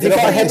to. And if you've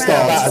got a head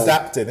start about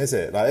adapting, is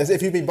it? Like,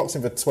 if you've been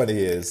boxing for 20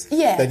 years,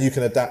 then you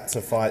can adapt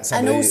to fight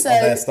somebody on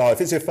their style. If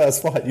it's your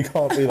first fight, you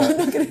can't be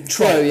like.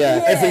 True,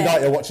 yeah. Every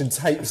night you're watching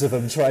tapes of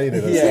them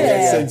training.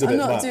 I'm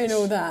not doing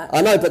all that.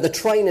 I know, but the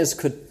trainers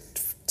could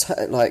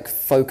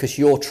focus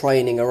your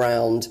training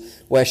around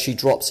where she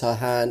drops her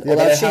hand. Yeah,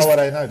 but how would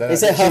I know?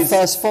 Is it her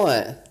first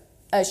fight?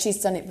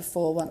 She's done it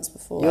once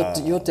before.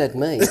 You're dead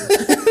meat.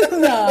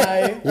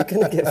 No. You're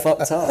going to get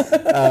fucked up.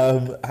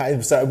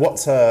 So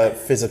what's her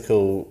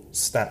physical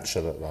stature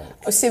look like?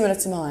 Oh, similar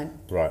to mine.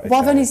 Right. Okay.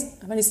 Well, I've only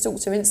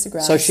stalked her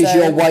Instagram. So she's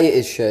your weight,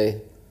 is she?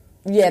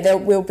 Yeah, they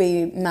will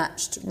be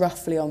matched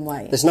roughly on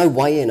weight. There's no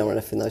weigh-in or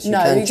anything though, so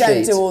you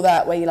don't do all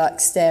that where you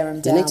stare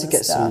them down. You need to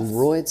get some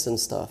roids and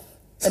stuff.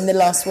 In the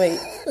last week.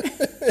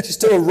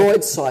 Just do a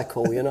roid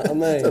cycle, you know what I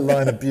mean? A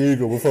line of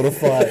bugle before the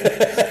fight.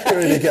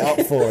 Really get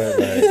up for it,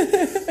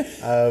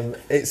 mate.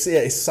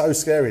 It's so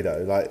scary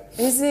though.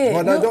 Is it?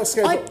 Well, no, not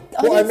scary. I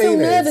didn't feel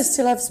nervous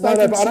till I've spoken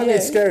to you. No, but I don't mean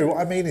it's scary. What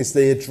I mean is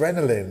the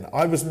adrenaline.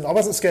 I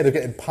wasn't scared of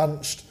getting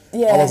punched.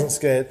 Yeah. I wasn't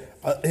scared.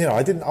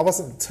 I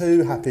wasn't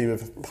too happy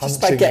with punching.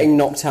 Just by getting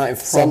knocked out in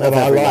front of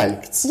everyone. I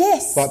liked.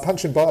 Yes. Like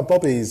punching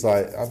Bobby's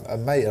a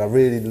mate, and I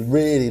really,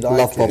 really like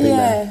love Bobby,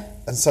 man.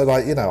 And so,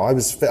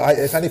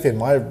 if anything,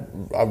 my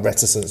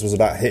reticence was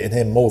about hitting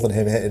him more than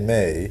him hitting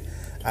me.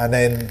 And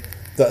then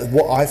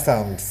what I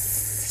found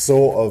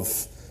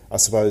I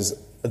suppose,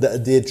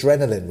 the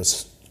adrenaline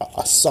was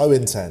so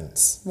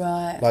intense.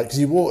 Right. Because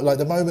you walk,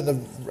 the moment we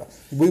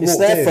walked in. It's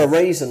there for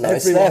a reason, though.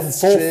 It's there for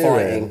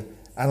fighting.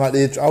 And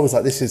I was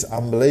like, this is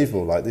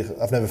unbelievable.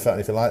 I've never felt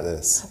anything like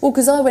this. Well,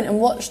 because I went and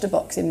watched a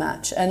boxing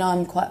match, and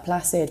I'm quite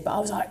placid, but I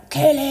was like,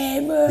 kill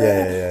him!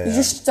 Yeah. You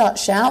just start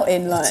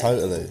shouting,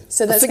 Totally.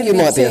 So that's I think you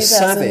might be a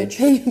savage.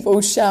 People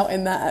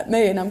shouting that at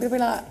me, and I'm going to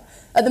be like,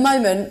 at the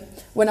moment,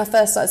 when I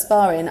first started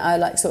sparring,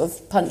 I sort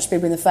of punched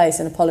people in the face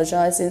and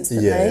apologised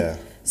instantly. Yeah.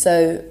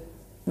 So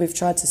we've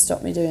tried to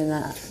stop me doing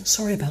that.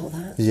 Sorry about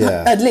that.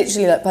 Yeah. I'd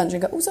literally punch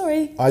and go, oh,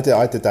 sorry. I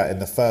did that in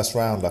the first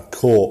round. I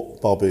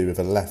caught Bobby with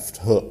a left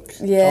hook.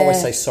 Yeah. I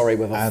always say sorry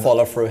with a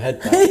follow-through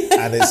headbutt.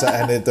 and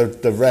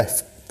the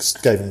ref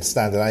gave him a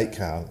standing 8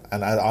 count,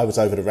 and I was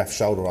over the ref's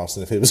shoulder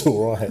asking if he was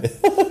all right.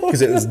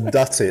 Because it was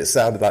nutty. It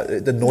sounded like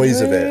the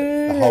noise of it.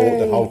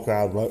 The whole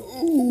crowd like,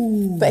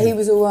 ooh. But he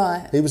was all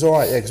right. He was all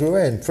right, yeah, because we were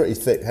wearing pretty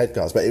thick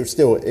headguards, but it was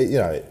still,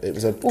 it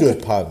was a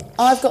good punch.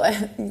 I've got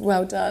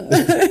well done.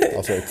 I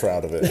was very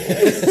proud of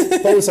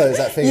it. But also, it's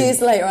that thing.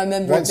 Years later, I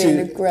remember it being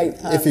a great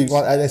punch.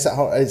 And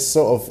it's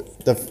sort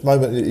of the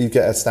moment that you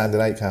get a standing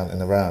 8 count in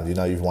the round,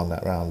 you've won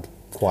that round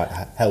quite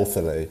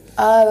healthily.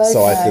 Oh, okay.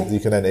 So you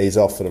can then ease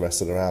off for the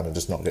rest of the round and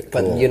just not get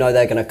caught. But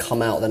they're going to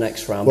come out the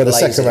next round. Well,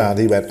 blazing. the second round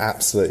he went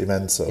absolutely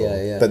mental.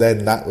 Yeah. But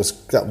then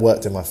that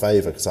worked in my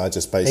favour because I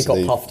just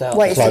basically he got puffed out.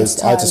 I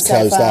just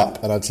closed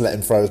up and I just let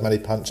him throw as many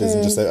punches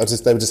and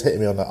they were just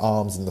hitting me on the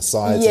arms and the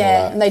sides.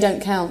 Yeah, and and they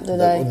don't count, do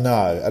they?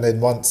 No. And then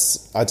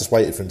once I just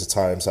waited for him to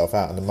tire himself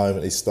out, and the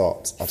moment he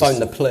stopped, I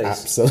phoned the police.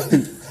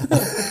 Absolutely.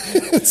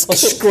 I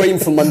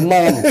screamed for my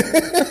mum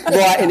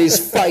right in his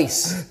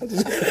face.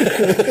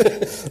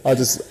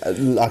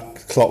 I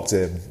clocked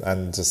him,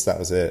 and that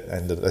was it.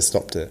 They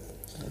stopped it.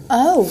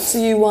 Oh, so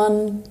you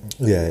won?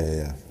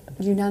 Yeah.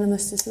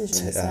 Unanimous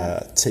decision.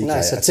 TKO. No,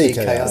 it's a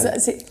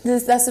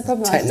TKO. That's the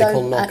problem. Technical I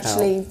don't knockout.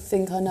 actually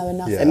think I know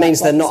enough. It means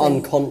they're not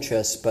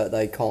unconscious, but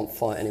they can't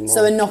fight anymore.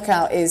 So a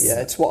knockout is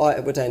it's what I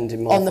would end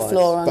in my on the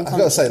floor. But I've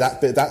got to say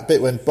that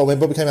bit when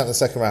Bobby came out in the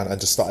second round and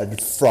just started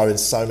throwing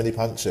so many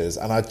punches,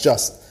 and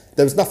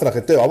there was nothing I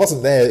could do. I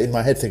wasn't there in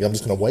my head thinking I'm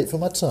just going to wait for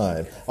my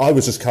time. I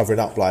was just covering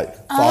up like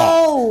fuck.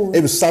 Oh.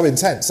 It was so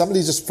intense.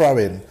 Somebody's just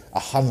throwing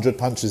 100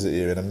 punches at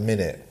you in a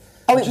minute.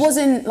 Oh, it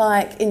wasn't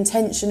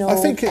intentional. I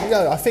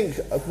think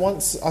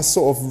once I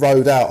sort of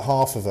rode out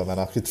half of them and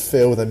I could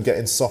feel them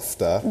getting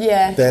softer.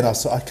 Yeah. Then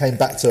I came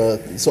back to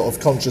a sort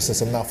of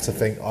consciousness enough to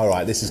think, all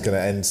right, this is going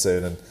to end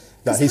soon, and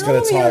that he's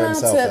going to tire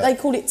himself out. They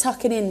call it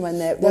tucking in when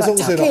they're like,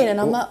 tuck in,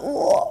 and I'm like,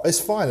 what? It's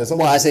fine as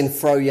long as in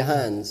throw your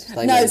hands.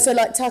 So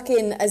like tuck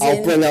in as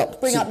in bring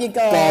up your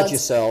guard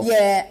yourself.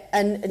 Yeah,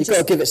 and you've got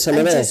to give it some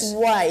of this. Just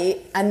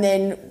wait, and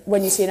then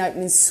when you see an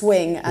opening,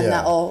 swing, and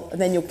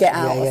then you'll get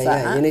out of that.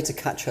 Yeah, you need to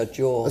catch her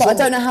jaw. But I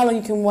don't know how long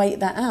you can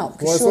wait that out.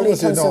 Because surely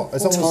as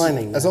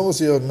long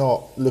as you're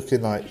not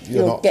looking like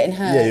you're not getting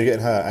hurt. Yeah, you're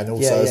getting hurt, and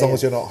also as long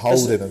as you're not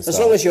holding and stuff. As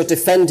long as you're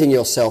defending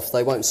yourself,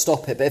 they won't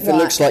stop it. But if it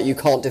looks like you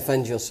can't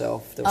defend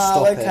yourself, they'll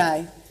stop it.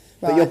 Okay.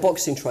 But your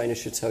boxing trainer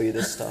should tell you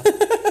this stuff.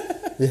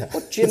 Yeah.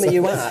 What gym are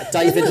you at?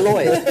 David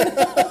Lloyd?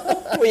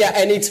 Were you at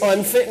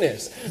Anytime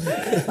Fitness?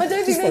 I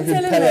don't think they're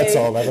telling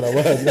Peloton having a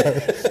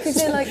word. Because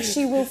they're like,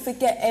 she will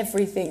forget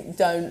everything,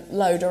 don't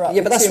load her up.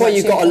 Yeah, but that's why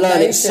you've got to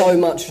learn it so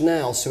much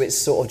now, so it's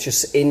sort of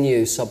just in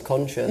you,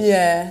 subconscious.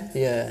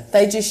 Yeah.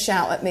 They just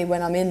shout at me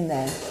when I'm in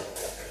there.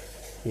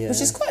 Yeah.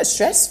 Which is quite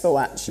stressful,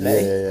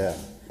 actually. Yeah.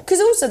 Because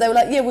also they were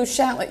like, we'll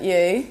shout at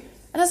you.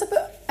 And I was like,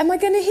 but am I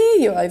going to hear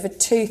you over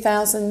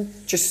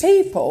 2,000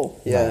 people?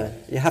 Yeah,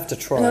 you have to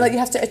try. And they're like, you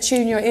have to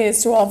attune your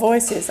ears to our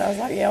voices. I was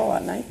like, all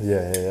right, mate.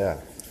 Yeah.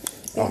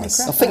 I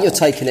think you're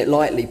taking it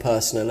lightly,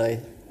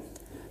 personally.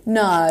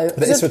 No.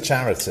 But it's for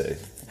charity.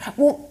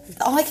 Well,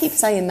 I keep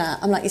saying that.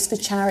 I'm like, it's for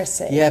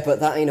charity. Yeah, but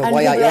that ain't a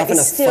way out. You're having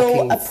it's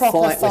still a proper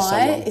fight with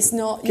someone. It's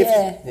not,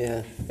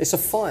 Yeah, it's a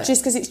fight.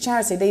 Just because it's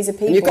charity, these are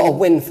people. And you've got to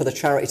win for the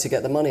charity to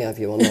get the money, have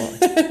you, or not?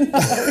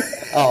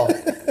 Oh.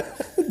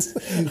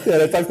 Yeah,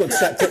 they've both got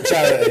separate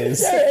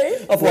charities.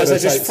 Otherwise, they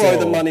just throw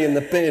the money in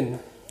the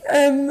bin.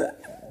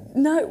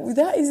 No,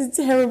 that is a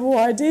terrible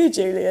idea,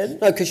 Julian.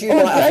 No, because you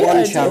might have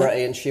one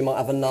charity and she might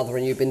have another,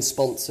 and you've been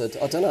sponsored.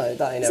 I don't know.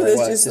 That ain't how it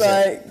works. It's just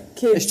like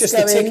kids just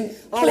going,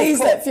 please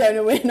let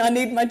Fiona win. I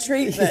need my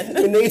treatment.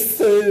 We need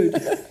food.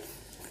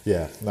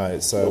 Yeah, no,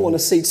 it's... I want to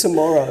see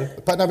tomorrow.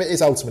 But no, it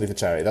is ultimately for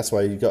charity. That's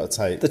why you've got to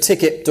take... The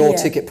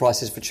ticket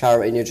prices for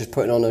charity, and you're just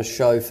putting on a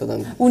show for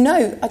them. Well,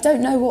 no, I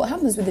don't know what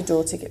happens with the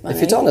door ticket money.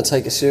 If you don't want to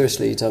take it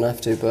seriously, you don't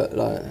have to, but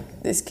like...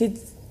 There's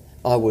kids...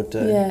 I would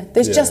do. Yeah,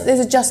 there's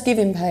a Just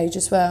Giving page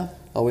as well.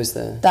 Oh, is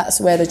there?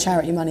 That's where the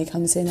charity money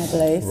comes in, I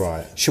believe.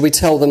 Right. Should we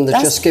tell them the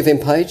Just Giving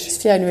page?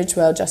 It's Fiona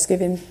Ridgewell Just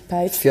Giving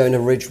page. Fiona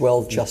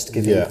Ridgewell Just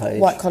Giving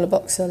page. White collar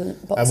boxer.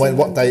 And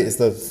what date is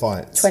the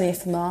fight?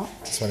 20th of March.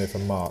 20th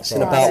of March.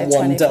 In about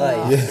 1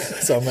 day. Yeah.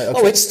 So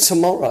it's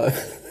tomorrow.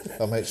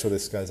 I'll make sure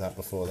this goes out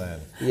before then.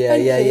 Yeah.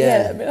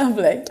 That'd be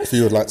lovely. If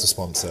you would like to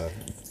sponsor,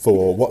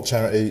 for what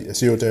charity?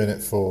 So you're doing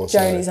it for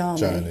Joni's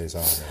Army. Joni's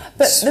Army.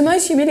 But the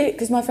most humiliating,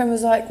 because my friend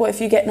was like, "What if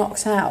you get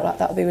knocked out? Like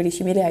that would be really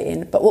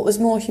humiliating." But what was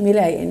more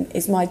humiliating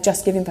is my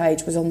Just Giving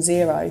page was on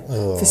zero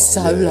for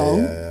so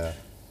long. Yeah.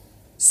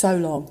 So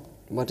long.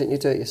 Why didn't you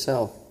do it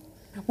yourself?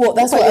 What?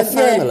 That's what what your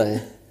family.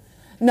 Yeah.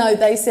 No,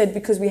 they said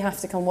because we have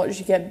to come watch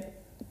you get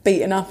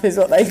beaten up is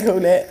what they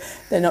call it.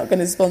 They're not going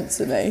to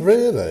sponsor me.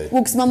 Really?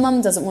 Well, because my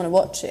mum doesn't want to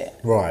watch it.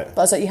 Right. But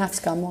I was like, you have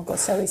to come. Oh, God,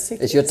 so he's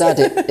sick. Is your dad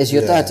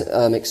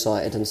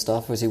excited and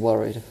stuff? Or is he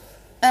worried?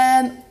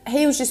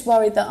 He was just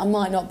worried that I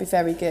might not be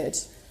very good.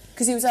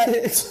 Because he was like...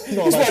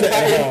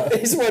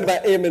 he's worried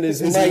about him and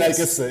his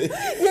legacy.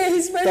 Yeah,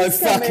 his friends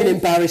Don't fucking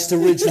embarrass the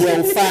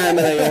Ridgewell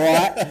family, all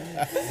right?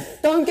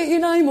 Don't get your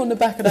name on the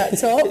back of that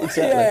top.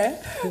 Exactly.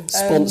 Yeah.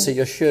 Sponsor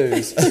your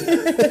shoes.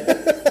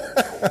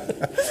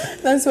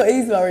 That's what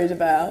he's worried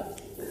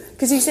about.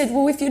 Because he said,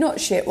 well, if you're not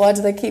shit, why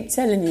do they keep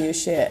telling you you're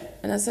shit?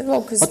 And I said,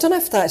 well, because... I don't know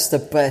if that's the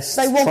best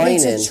They want me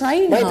to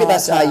train Maybe harder.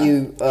 that's how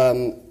you,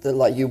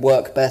 you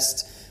work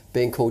best,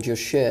 being called you're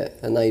shit,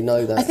 and they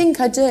know that. I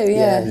think I do,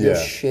 yeah. You're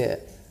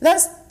shit.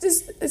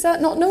 Is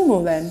that not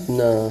normal then?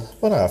 No.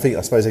 Well, no,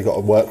 I suppose they've got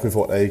to work with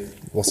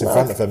what's in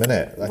front of them,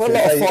 innit? Well, a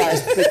lot of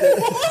fighters...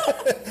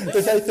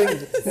 they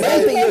think...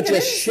 Maybe you're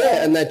just shit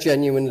and they're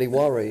genuinely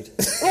worried.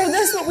 Oh,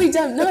 that's what we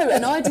don't know,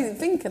 and I didn't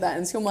think of that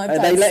until my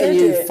dad said it. Are they letting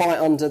you fight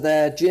under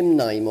their gym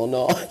name or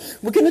not?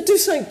 We're going to do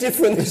something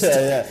different this time.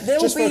 Yeah.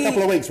 Just for a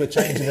couple of weeks, we're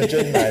changing the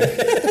gym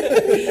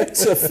name.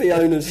 To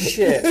Fiona's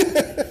shit.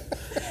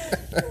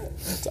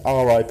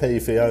 R.I.P.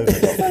 Fiona.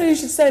 It's funny you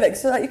should say that,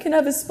 because you can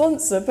have a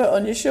sponsor put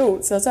on your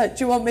shorts. I was like,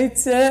 do you want me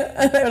to?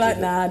 And they were like,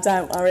 nah,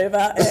 don't worry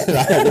about it.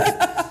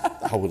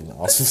 I wouldn't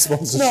ask for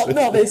sponsorship.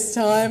 Not this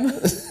time.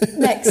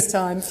 Next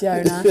time,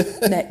 Fiona.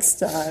 Next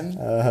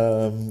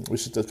time. We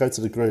should go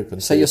to the group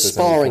and So you're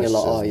sparring a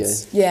lot, are you?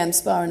 Yeah, I'm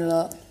sparring a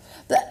lot.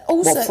 But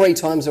also, what, 3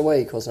 times a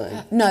week or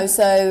something? No,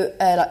 so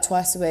like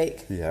twice a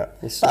week. Yeah.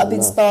 But I've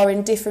been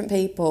sparring different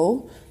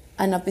people,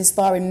 and I've been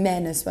sparring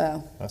men as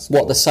well. That's cool.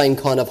 What, the same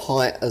kind of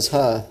height as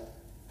her?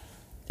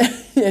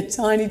 Yeah,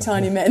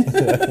 tiny men.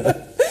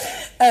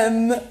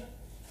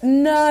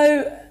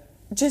 No,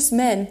 just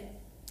men.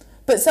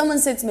 But someone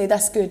said to me,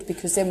 that's good,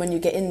 because then when you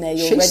get in there,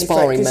 you're ready for it. She's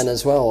sparring men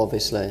as well,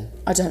 obviously.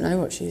 I don't know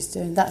what she's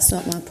doing. That's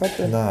not my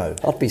problem. No.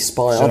 I'd be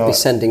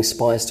sending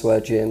spies to her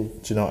gym.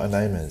 Do you know what her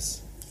name is?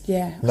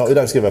 Yeah. No, we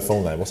don't have to give her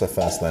full name. What's her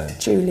first name?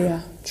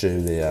 Julia.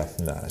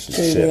 No, she's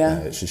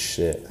shit, mate. She's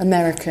shit.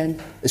 American.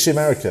 Is she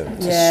American?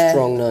 It's a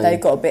strong name. They've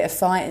got a bit of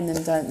fight in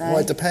them, don't they? Well,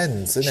 it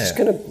depends, isn't it?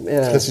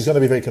 Because she's going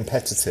to be very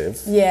competitive.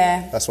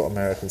 Yeah. That's what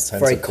Americans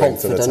tend very to bring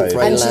to the confident,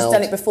 table. And she's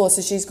done it before,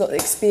 so she's got the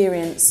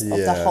experience of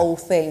the whole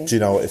thing. Do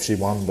you know if she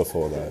won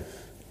before, though?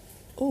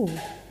 Oh,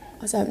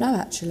 I don't know,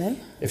 actually.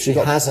 If she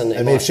hasn't...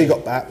 if she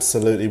got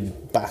absolutely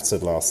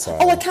battered last time...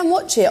 Oh, I can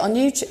watch it on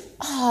YouTube.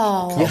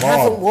 Oh. You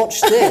haven't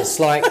watched this?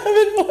 I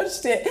haven't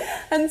watched it.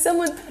 And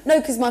someone... No,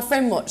 because my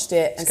friend watched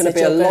it. It's going to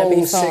be a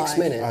long 6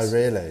 minutes. Oh,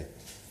 really?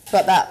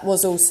 But that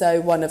was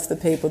also one of the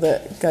people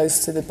that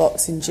goes to the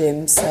boxing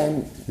gym,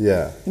 so...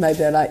 Yeah. Maybe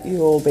they're like,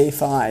 you'll all be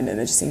fine, and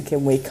they're just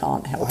thinking, we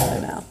can't help her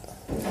now.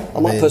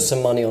 I might put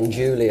some money on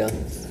Julia.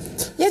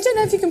 Yeah, I don't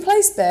know if you can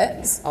place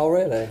bets. Oh,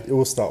 really?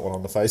 We'll start one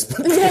on the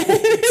Facebook.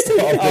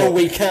 Oh,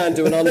 we can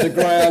do an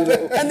underground.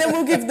 And then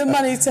we'll give the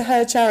money to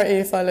her charity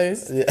if I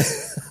lose.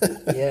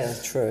 Yeah,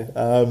 true.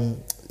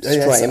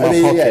 Straight in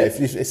my pocket. Yeah,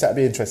 if that'd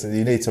be interesting,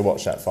 you need to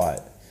watch that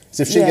fight.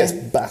 So if she gets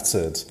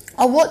battered,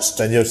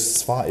 then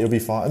you'll be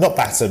fine. Not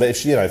battered, but if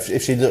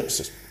she looks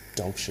just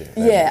dog shit.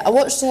 Yeah, I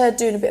watched her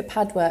doing a bit of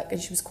pad work,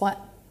 and she was quite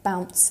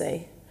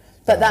bouncy.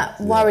 But that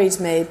worried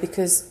me,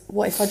 because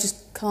what if I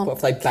just can't? What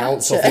if they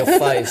bounce off your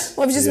face?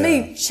 What if it's just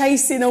me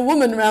chasing a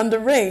woman around a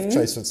ring?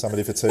 Chasing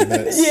somebody for 2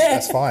 minutes.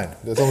 That's fine.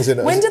 As long as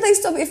when do they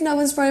stop if no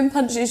one's throwing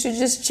punches? You're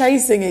just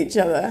chasing each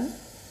other.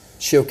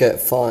 She'll get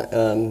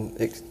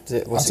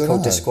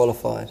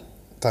disqualified.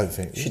 Don't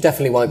think she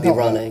definitely won't be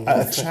running.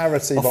 A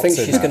charity boxing I think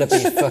she's going to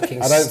be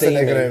fucking. I don't think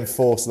they're going to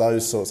enforce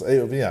those sorts.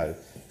 It'll be, the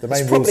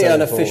main it's probably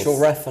an official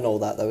ref and all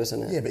that, though,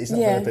 isn't it? Yeah, but he's not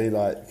going to be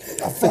like,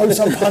 I'll throw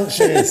some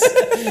punches.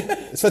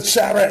 It's for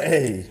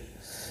charity.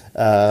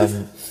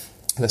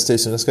 Let's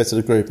go to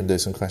the group and do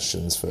some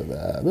questions for.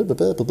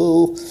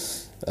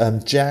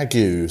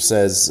 Jagu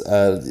says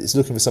he's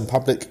looking for some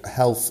public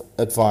health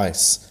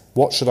advice.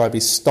 What should I be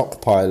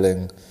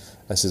stockpiling?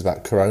 This is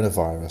about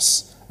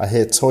coronavirus. I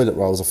hear toilet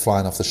rolls are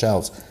flying off the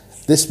shelves.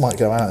 This might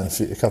go out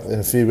in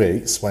a few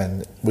weeks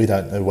when we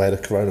don't know where the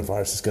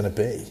coronavirus is going to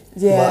be.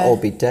 Yeah. We might all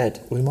be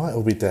dead. We might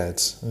all be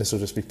dead, and this will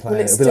just be playing.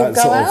 Will it still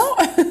go out?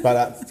 Like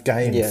that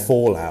game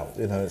Fallout.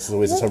 It's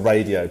always just a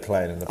radio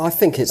playing in I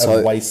think it's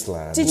a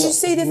wasteland. Did you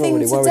see the thing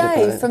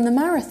today from the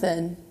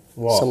marathon?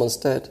 What? Someone's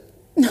dead.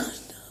 No,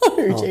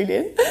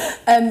 Julian.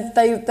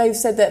 They've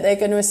said that they're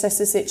going to assess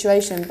the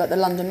situation, but the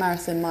London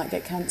Marathon might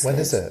get cancelled.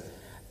 When is it?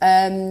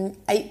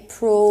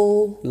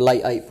 April.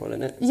 Late April,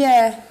 isn't it?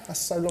 Yeah. That's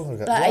so long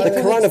ago. Like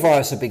the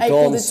coronavirus will be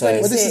gone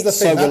soon. This is the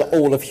thing, so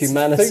will all of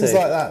humanity. Things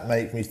like that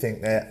make me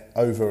think they're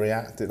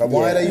overreacting. Like,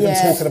 why are they even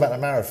talking about the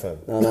marathon?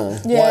 I know.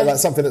 Why, like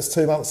something that's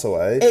 2 months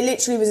away? It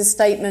literally was a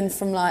statement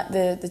from like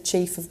the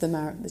chief of the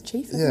marathon. The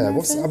chief of the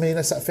marathon?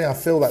 That's that thing. I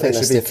feel like they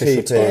should be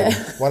keeping.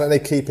 Why don't they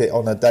keep it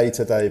on a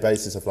day-to-day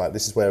basis of like,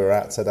 this is where we're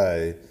at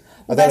today?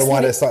 I don't know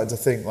why they're starting to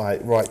think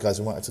like, right, guys,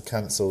 we might have to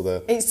cancel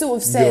the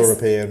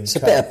European. It's a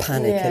bit of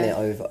panic in it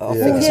over.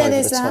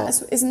 There's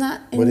that. Isn't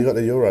that? Well, you got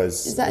the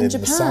Euros. Is that in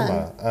Japan?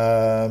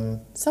 The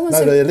summer.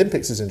 The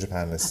Olympics is in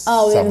Japan this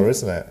summer,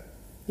 isn't it?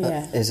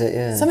 Yeah. Is it?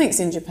 Yeah. Something's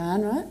in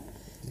Japan, right?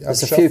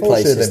 There's a few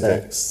places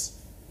there.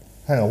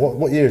 Hang on,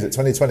 what year is it?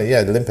 2020?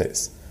 Yeah, the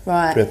Olympics.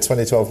 Right. We had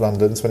 2012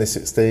 London,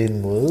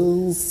 2016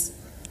 was.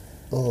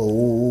 I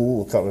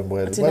can't remember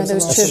where. There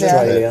was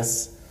Australia.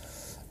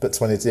 But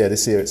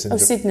this year it's in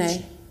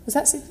Sydney. Was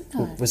that Sydney?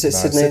 No. Was it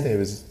Sydney? Sydney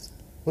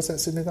was that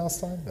Sydney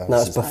last time? No, it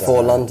was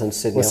before London,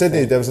 Sydney. Well,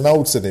 Sydney, there was an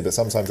old Sydney, but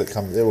sometimes it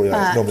normally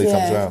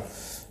comes around.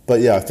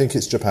 But yeah, I think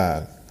it's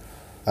Japan.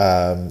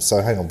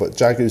 So hang on, but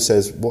Jagu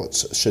says, what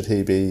should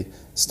he be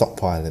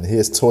stockpiling?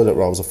 Here's toilet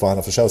rolls are flying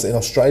off the shelves. In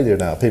Australia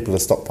now, people are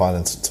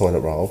stockpiling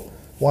toilet roll.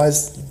 Why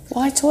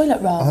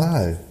toilet roll? I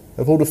know.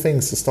 Of all the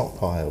things to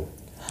stockpile.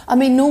 I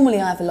mean,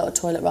 normally I have a lot of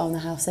toilet roll in the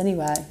house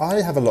anyway.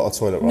 I have a lot of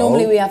toilet roll.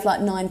 Normally we have like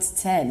 9 to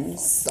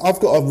 10s. I've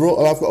got a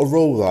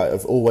rule like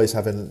of always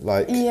having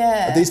like.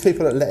 Yeah. These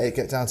people that let it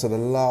get down to the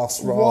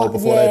last roll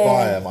before they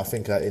buy them, I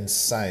think are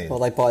insane. Well,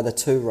 they buy the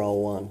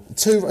 2-roll one.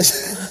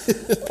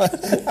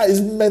 That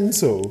is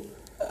mental.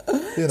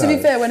 To be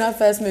fair, when I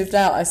first moved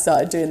out, I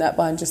started doing that,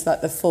 buying just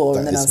like the 4,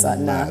 and then I was like,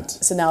 nah.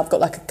 So now I've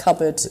got like a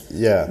cupboard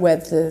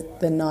with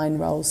the 9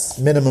 rolls.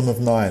 Minimum of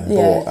 9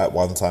 bought at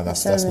one time.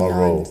 That's my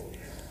rule.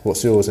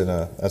 What's yours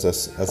as a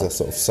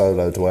sort of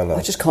solo dweller?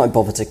 I just can't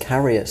bother to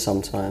carry it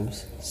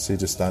sometimes. So you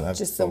just don't have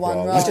just the one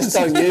roll. I just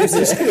don't use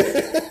it.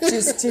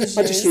 Just tissues.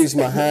 I just use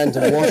my hand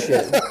and wash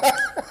it.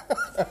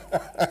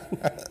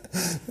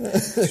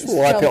 Just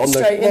wipe it on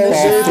the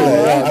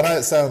shower. I know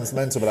it sounds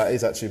mental, but that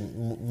is actually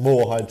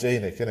more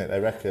hygienic, isn't it? They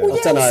reckon. Well, I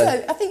don't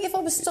know. I think if I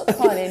was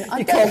stockpiling,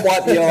 you can't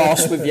wipe your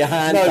arse with your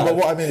hand. No, but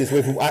what I mean is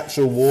with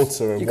actual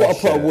water. And you've got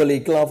to put a woolly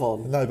glove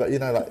on. No, but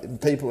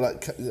like people,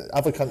 like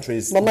other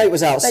countries. My mate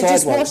was outside. They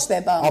just wash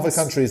their bums. Other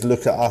countries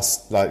look at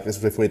us like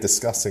as if we're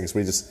disgusting, as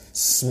we just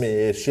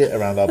smear shit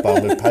around our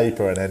bum with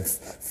paper and then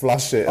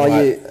flush it.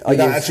 We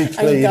don't actually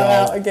clean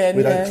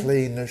we don't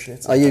clean the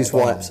shit. I use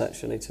wipes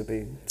actually to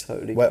be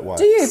totally wet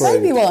wipes. Do you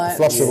baby wipes?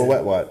 Flushable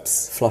wet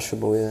wipes.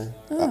 Flushable,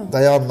 yeah.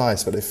 They are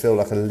nice, but they feel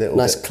like a little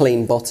nice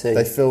clean body.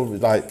 They feel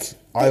like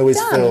I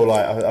always feel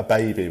like a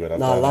baby when I've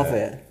done it. I love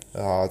it.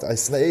 Oh,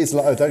 it's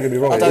like, don't get me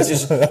wrong. I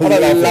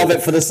don't love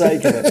it for the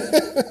sake of it.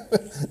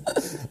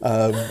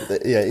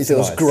 It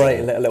feels nice,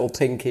 great. Let a little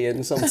pinky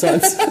in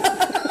sometimes.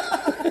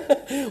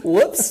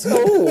 Whoops!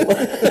 Oh,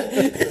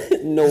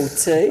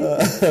 naughty.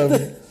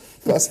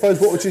 But I suppose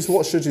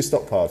what should you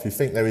stockpile if you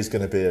think there is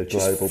going to be a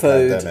global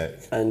food pandemic?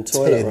 And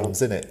toilet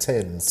rolls, isn't it?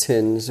 Tins,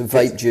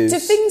 vape juice. Do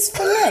things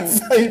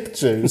ferment? Vape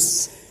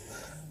juice.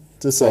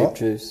 Vape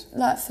juice.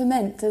 Like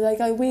ferment? Do they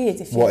go weird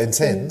if you? What, in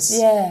tins?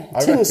 Yeah.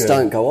 Tins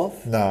don't go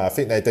off. No, I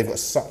think they've got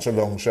such a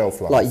long shelf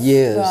life. Like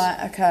years.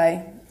 Right.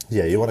 Okay.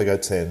 Yeah, you want to go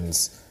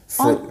tins.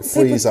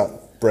 Freeze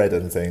up bread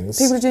and things.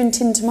 People are doing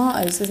tinned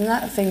tomatoes. Isn't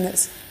that a thing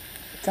that's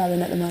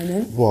going at the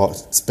moment? What?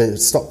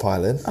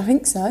 Stockpiling? I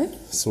think so.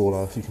 It's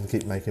all you can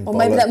keep making. Or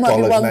maybe that might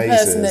be one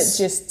person that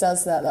just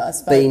does that I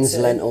spoke beans,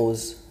 to.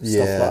 Lentils,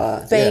 stuff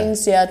like that.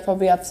 Beans, I'd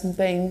probably have some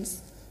beans.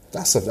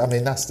 That's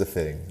the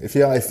thing.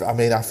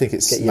 I think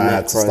it's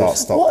mad to start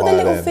stockpiling. What are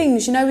the little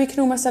things? You know, we can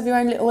almost have your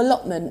own little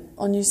allotment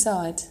on your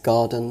side.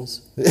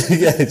 Gardens.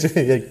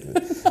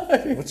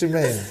 What do you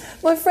mean?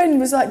 My friend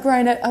was like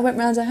growing. I went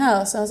round her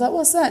house and I was like,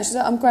 "What's that?" She's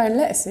like, "I'm growing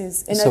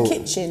lettuces in her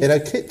kitchen." In her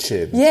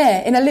kitchen?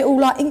 Yeah, in a little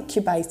like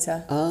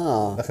incubator.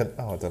 Ah. I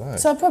don't know.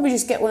 So I'll probably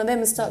just get one of them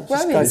and start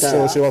growing. I'm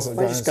sure she wasn't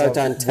going just go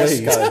down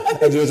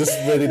Tesco. And you were just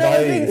really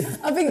naive.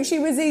 I think she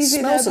was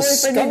easing her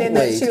boyfriend in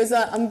that she was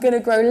like, "I'm going to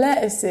grow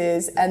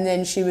lettuces," and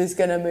then she was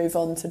going to move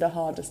on to the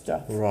harder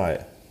stuff.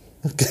 Right.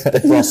 Okay.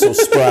 Brussels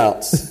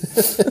sprouts.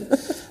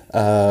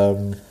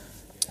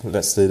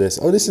 Let's do this.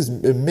 Oh, this is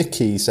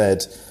Mickey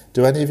said,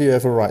 do any of you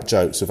ever write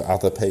jokes with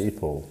other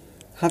people?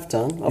 Have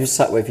done. I've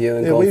sat with you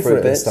and gone we've through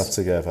written bits. stuff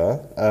together.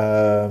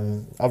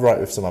 I've written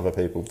with some other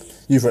people.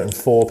 You've written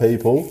 4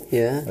 people.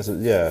 Yeah.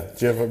 Yeah.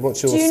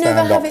 What's your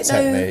stand-up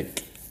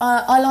technique?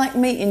 I like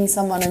meeting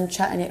someone and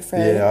chatting it through.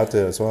 Yeah, I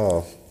do as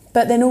well.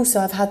 But then also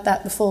I've had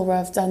that before where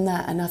I've done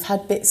that and I've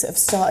had bits that have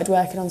started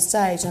working on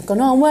stage and I've gone,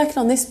 "Oh, I'm working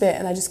on this bit,"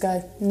 and they just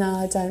go, "No,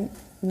 I don't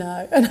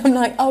know." And I'm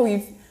like, "Oh,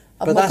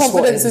 my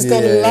confidence has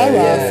gone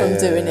lower from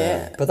doing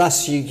it." But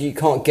that's you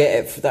can't get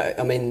it for that.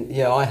 I mean,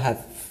 yeah, I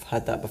have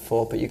had that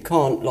before, but you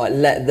can't like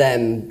let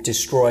them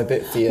destroy a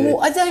bit for you.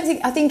 Well, I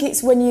think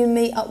it's when you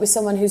meet up with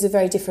someone who's a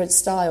very different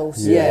style.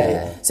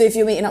 Yeah. So if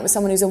you're meeting up with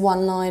someone who's a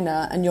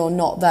one-liner and you're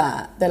not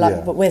that, they're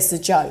like, "But where's the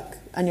joke?"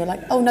 And you're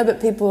like, "Oh no, but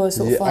people are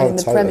sort of finding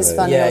the premise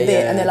funny or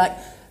bit," and they're like,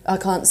 "I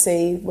can't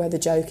see where the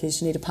joke is.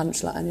 You need a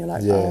punchline." And you're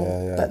like,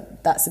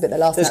 but that's the bit that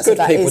laughs. There's good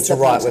people to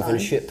write with and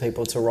shit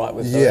people to write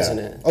with, though, isn't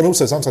it? And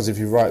also sometimes if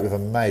you write with a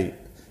mate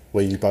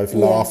where you both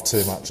laugh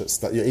too much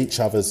at each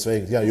other's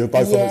things, you're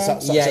both on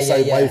such the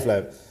same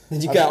wavelength.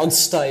 Then you get on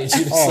stage,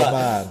 you're just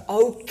man.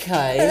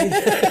 Okay.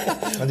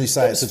 And you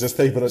say it to just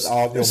people that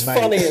aren't your mate.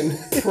 Funny in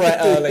Pret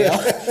earlier.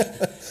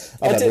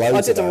 I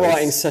did a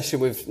writing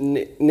session with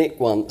Nick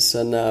once,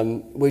 and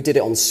we did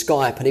it on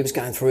Skype, and he was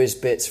going through his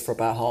bits for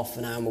about half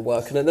an hour and we're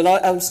working, and then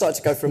I started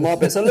to go through my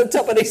bits. I looked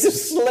up and he's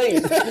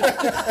asleep.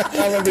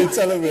 I remember you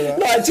telling me that.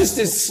 Like just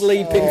his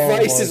sleeping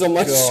faces on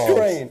my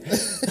screen.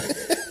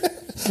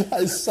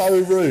 That is so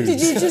rude.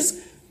 Did you just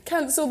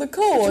cancel the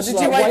call, or did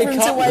you wait for him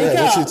to wake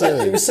up?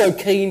 He was so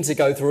keen to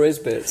go through his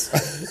bits.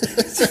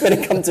 So when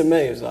it come to me,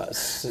 it was like...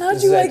 How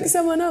do you wake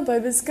someone up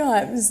over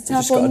Skype?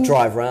 Just got to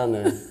drive around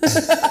there.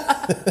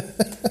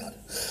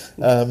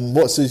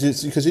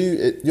 Because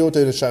you're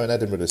doing a show in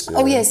Edinburgh this year.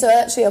 Oh yeah, so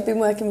actually I've been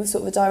working with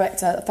sort of a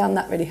director. I found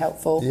that really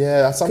helpful.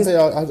 Yeah, that's something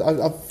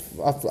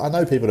I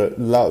know people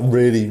that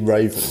really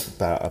rave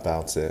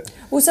about it.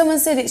 Well, someone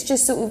said it's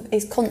just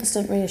it's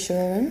constant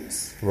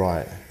reassurance.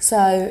 Right.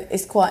 So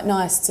it's quite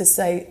nice to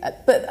say,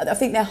 but I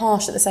think they're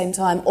harsh at the same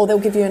time, or they'll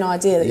give you an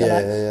idea that you're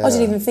like, I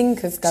didn't even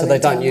think of going. So they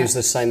don't use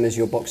the same as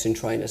your boxing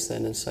trainers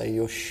then and say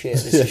you're shit.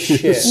 This is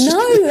shit.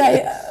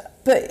 No,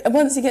 but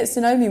once he gets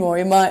to know me more,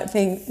 he might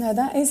think, no,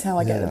 that is how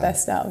I get the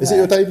best out of it. Is it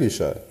your debut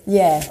show?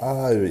 Yeah.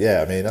 Oh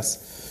yeah, I mean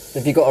that's.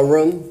 Have you got a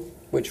room?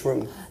 Which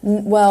room?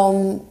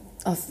 Well,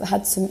 I've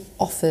had some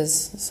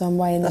offers, so I'm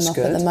weighing them up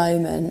at the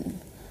moment.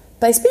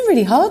 But it's been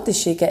really hard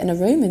this year getting a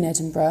room in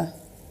Edinburgh.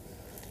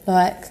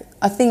 Like,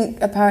 I think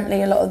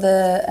apparently a lot of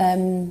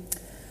the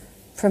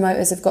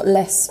promoters have got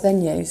less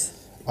venues.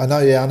 I know,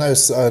 yeah, I know.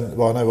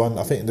 I know one.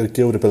 I think the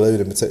Gilda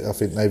Balloon in particular. I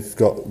think they've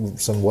got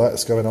some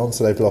works going on,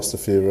 so they've lost a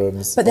few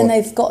rooms. But then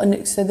they've got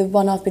so the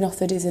one I've been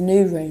offered is a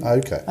new room.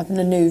 Okay. I've been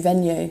a new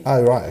venue.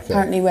 Oh right, okay.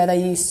 Apparently where they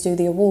used to do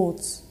the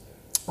awards.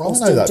 I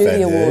know that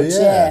venue. The awards,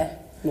 yeah.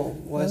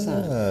 Where's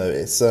that?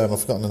 It's I've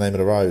forgotten the name of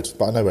the road,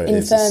 but I know where it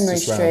is. Infirmary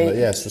Street.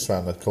 It's just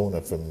round the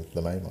corner from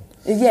the main one.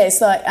 Yeah,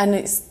 it's like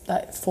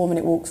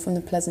 4-minute walks from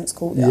the Pleasance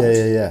Courtyard.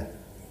 Yeah.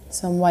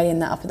 So I'm weighing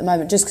that up at the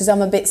moment, just because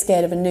I'm a bit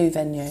scared of a new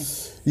venue.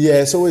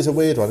 Yeah, it's always a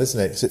weird one, isn't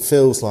it? Because it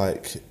feels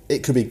like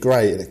it could be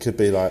great, and it could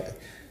be like,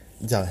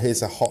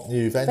 here's a hot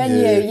new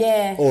venue.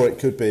 Yeah. Or it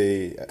could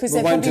be...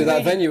 We won't do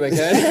that venue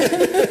again.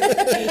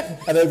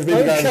 And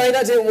everybody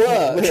that didn't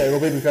work. Yeah, well,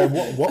 people go,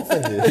 what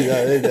venue?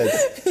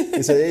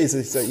 It's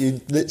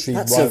you literally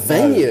That's a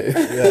venue.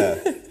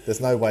 Yeah,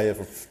 there's no way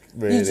of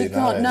really you just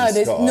can't know.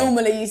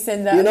 Normally you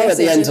send out a message,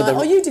 at the end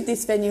of you did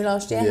this venue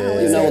last year, how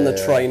is it? On the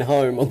train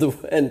home, on the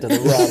end of the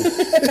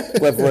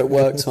run, whether it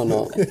worked or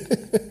not.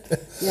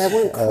 Yeah, it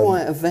wasn't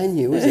quite a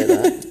venue, was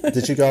it, that?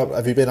 Did you go up,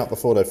 have you been up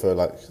before though for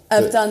like...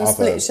 I've done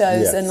split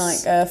shows and like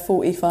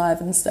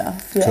 45 and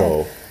stuff. Yeah.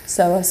 Cool.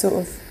 So I sort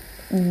of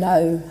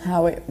know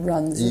how it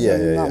runs.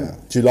 Yeah.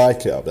 Do you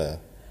like it up there?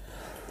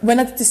 When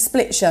I did the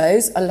split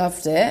shows, I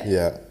loved it.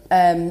 Yeah.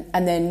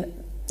 And then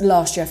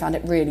last year I found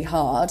it really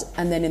hard,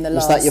 and then in the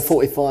last... Was that your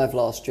 45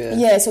 last year?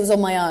 Yeah, so I was on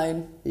my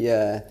own.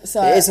 Yeah.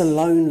 So it is a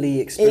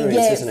lonely experience,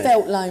 isn't it? Yeah, it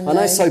felt lonely. I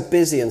know it's so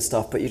busy and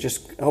stuff, but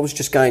I was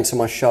just going to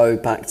my show,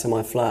 back to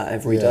my flat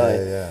every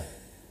day. Yeah.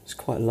 It's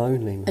quite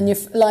lonely, man. And you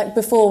like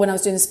before when I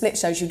was doing the split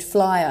shows, you'd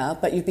fly her,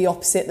 but you'd be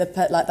opposite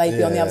like they'd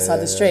be on the other side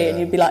of the street, and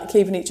you'd be like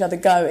keeping each other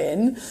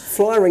going.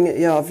 Flying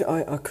it,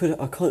 I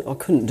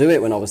couldn't do it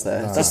when I was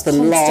there. No. That's the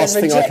last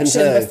thing I can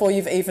do before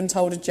you've even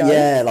told a joke.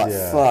 Yeah,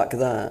 fuck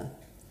that.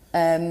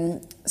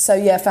 So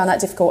I found that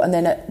difficult, and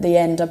then at the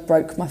end I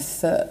broke my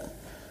foot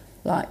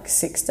like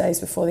 6 days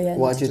before the end.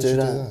 Why'd you do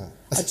that?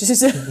 I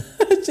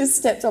just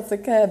stepped off the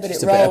curb and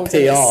it rolled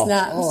and it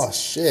snapped. Oh,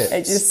 shit.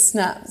 It just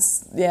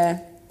snaps,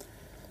 yeah.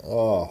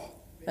 Oh.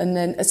 And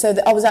then, so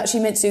I was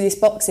actually meant to do this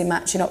boxing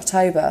match in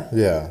October.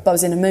 Yeah. But I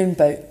was in a moon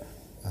boot.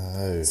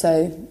 Oh.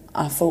 So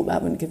I thought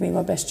that wouldn't give me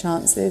my best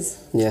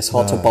chances. Yeah, it's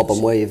hard to bob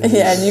and weave.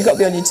 Yeah, and you've got to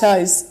be on your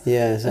toes.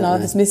 Yeah, exactly. And I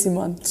was missing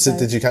one. So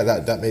did you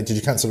did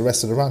you cancel the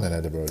rest of the run in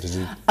Edinburgh? Did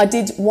you? I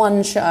did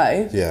one show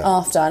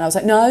after, and I was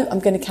like, no, I'm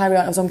going to carry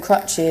on. I was on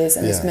crutches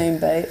and this moon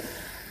boot,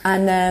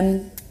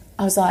 and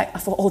I was like, I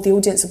thought, the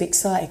audience will be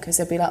excited because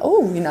they'll be like,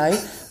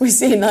 we're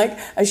seeing like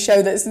a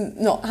show that's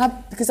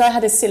not because I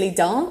had a silly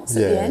dance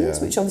at the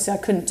end, which obviously I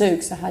couldn't do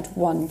because I had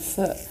one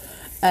foot.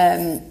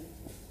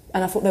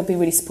 And I thought they'll be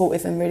really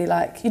supportive and really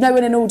like,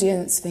 when an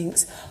audience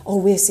thinks,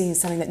 we're seeing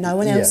something that no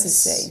one else has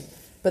seen.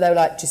 But they were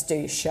like, just do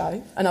your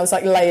show. And I was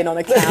like laying on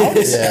a couch.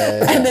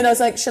 And then I was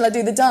like, shall I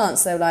do the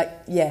dance? They were like,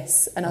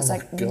 yes. And I was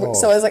like, God.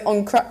 So I was like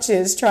on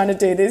crutches trying to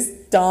do this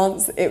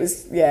dance. It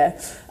was,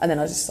 And then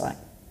I was just like,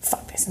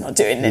 fuck this, I'm not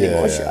doing any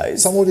more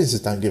shows. Some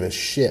audiences don't give a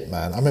shit,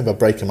 man. I remember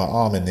breaking my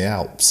arm in the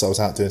Alps. I was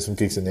out doing some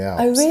gigs in the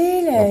Alps. Oh,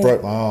 really? I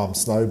broke my arm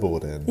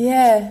snowboarding.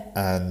 Yeah.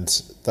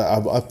 And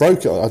I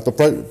broke it. I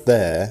broke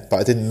there, but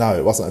I didn't know.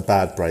 It wasn't a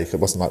bad break. It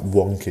wasn't like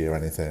wonky or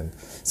anything.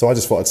 So I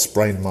just thought I'd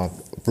sprained my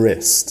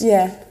wrist.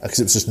 Yeah. Because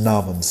it was just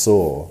numb and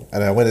sore.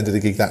 And I went and did a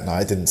gig that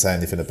night. Didn't say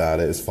anything about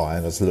it. It was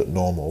fine. I just looked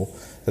normal.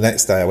 The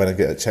next day I went and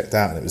get it checked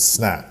out and it was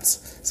snapped.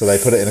 So they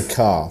put it in a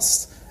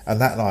cast. And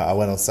that night I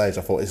went on stage,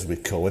 I thought this would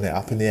be cool, innit?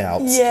 Up in the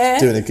Alps,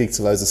 doing a gig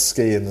to loads of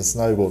skiing and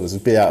snowboarders,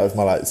 would be out of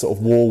my like sort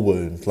of war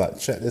wound, like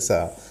check this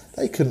out.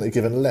 They couldn't have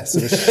given less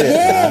of a shit,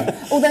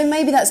 man. Although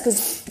maybe that's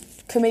because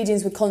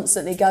comedians would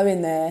constantly go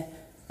in there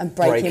and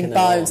breaking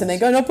bones and then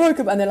going, I broke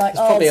it, and they're like,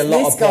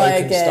 this guy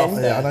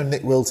again. Yeah, I know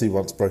Nick Wilty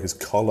once broke his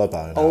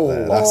collarbone out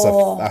there.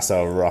 That's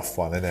a rough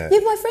one, isn't it? Yeah,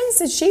 my friend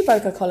said she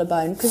broke her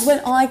collarbone because when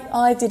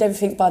I did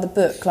everything by the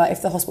book, like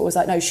if the hospital was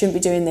like, no, you shouldn't be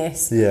doing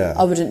this,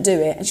 I wouldn't do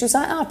it. And she was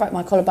like, I broke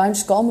my collarbone,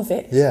 just got on with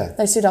it. Yeah.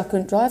 They said I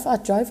couldn't drive, I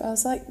drove. I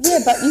was like, yeah,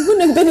 but you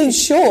wouldn't have been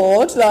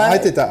insured. Like. I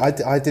did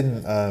that. I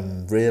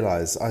didn't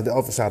realise. I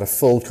obviously had a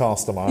full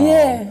cast on my arm.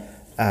 Yeah.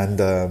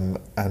 And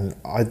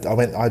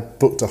I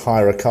booked to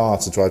hire a car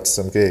to drive to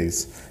some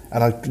gigs,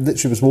 and I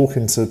literally was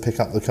walking to pick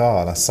up the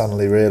car and I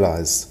suddenly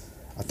realised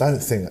I don't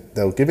think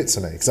they'll give it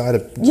to me because I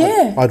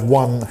had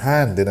one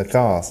hand in a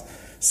cast.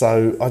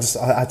 So I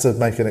had to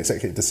make an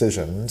executive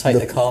decision. Take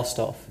the cast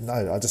off?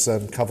 No, I just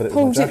covered it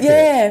with my jacket.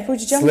 Yeah, pulled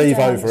your jumper sleeve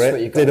down. over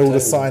it, did all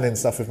the signing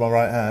stuff with my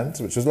right hand,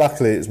 which was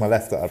luckily it was my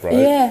left that I broke.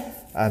 Yeah.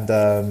 And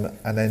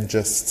then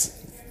just...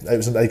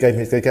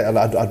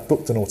 I'd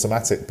booked an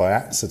automatic by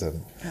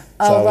accident.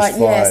 Oh, right,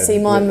 yeah. See,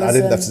 mine was... I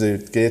didn't have to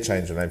do gear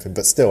change or anything,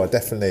 but still, I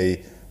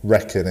definitely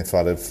reckon if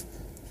I'd have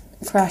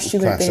crashed, I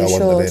wouldn't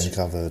have been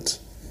covered.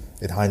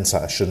 In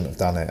hindsight, I shouldn't have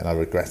done it, and I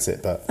regret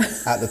it. But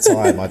at the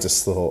time, I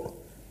just thought,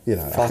 I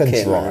can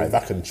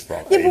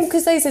drive. Yeah, well,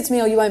 because they said to me,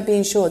 you won't be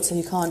insured, so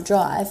you can't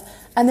drive.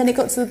 And then it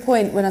got to the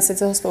point when I said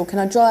to the hospital, can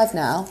I drive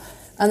now?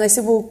 And they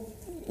said, well,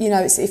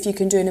 it's if you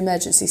can do an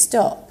emergency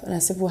stop. And I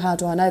said, well, how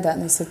do I know that?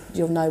 And they said,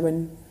 you'll know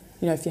when...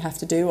 if you have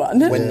to do one.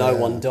 When no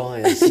one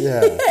dies.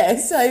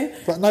 So...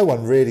 But no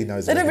one really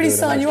knows. They don't really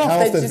sign you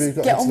off, they just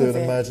get on with it. How often have you got to do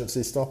an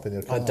emergency stop in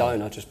your car? I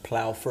don't, I just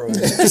plough through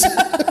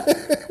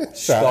it.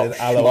 Shouting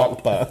Allah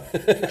Akbar.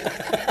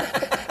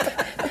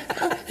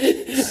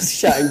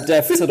 Shouting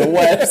death to the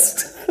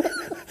west.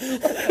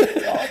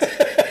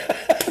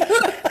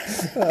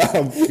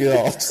 Oh,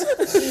 God.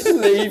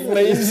 Leave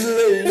means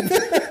leave.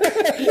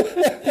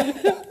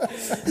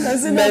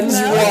 That's men's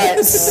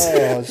rights.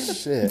 Oh,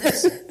 shit.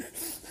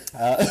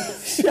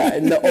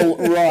 Shouting the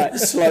alt-right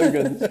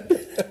slogan.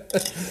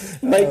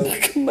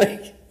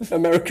 Make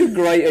America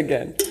great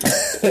again.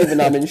 Even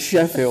though I'm in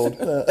Sheffield.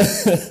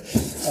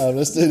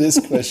 Let's do this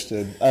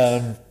question.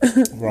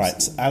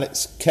 Right,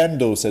 Alex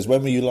Kendall says,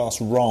 when were you last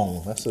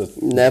wrong?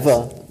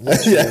 Never.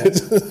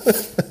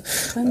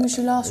 When was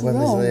you last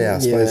wrong? I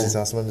suppose he's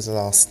asked,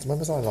 when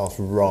was I last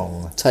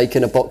wrong?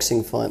 Taking a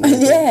boxing fight,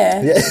 maybe.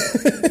 Yeah.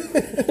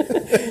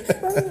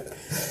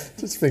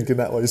 Just thinking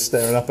that while you're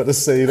staring up at the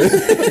ceiling.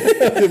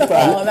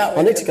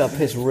 I need to go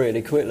piss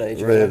really quickly.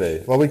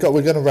 Really? Well, we're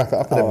going to wrap it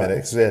up in a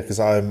minute because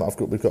we're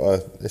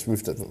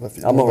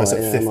almost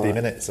at 50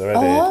 minutes already.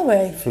 Oh,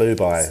 are we? Flew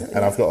by, and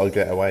I've got to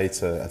get away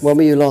to. When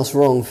were you last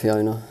wrong,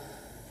 Fiona?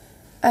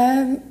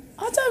 I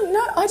don't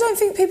know. I don't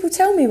think people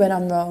tell me when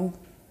I'm wrong.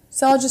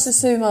 So I'll just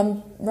assume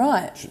I'm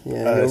right.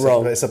 Yeah, you're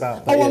wrong. It's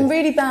about I'm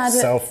really bad at...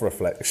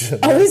 self-reflection.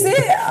 Oh, is it?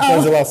 When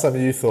was the last time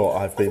you thought,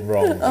 I've been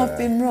wrong? I've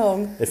been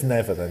wrong. If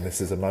never, then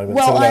this is a moment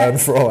to learn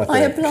from, I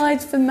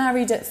applied for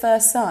Married at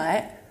First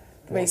Sight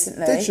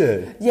recently. Did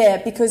you?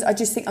 Yeah, because I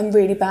just think I'm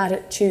really bad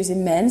at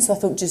choosing men, so I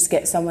thought just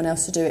get someone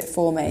else to do it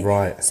for me.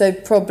 Right. So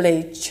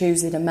probably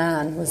choosing a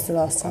man was the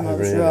last time I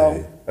was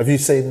wrong. Have you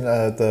seen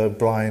the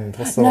Blind?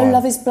 What's the one? No,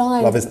 Love is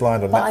Blind. Love is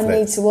Blind on Netflix. But I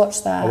need to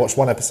watch that. I watched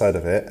one episode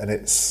of it, and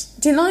it's...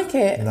 Do you like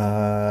it?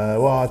 No,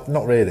 well,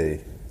 not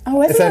really.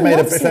 Oh, if they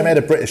made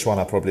a British one,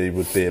 I probably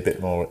would be a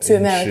bit more in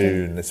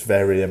tune. It's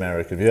very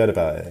American. Have you heard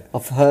about it?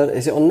 I've heard.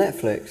 Is it on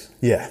Netflix?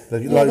 Yeah,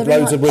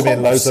 loads of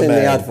women, loads of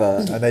men, the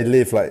advert. And they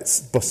live like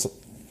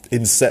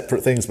in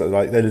separate things, but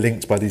like they're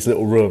linked by these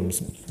little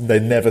rooms. They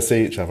never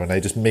see each other, and they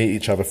just meet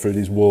each other through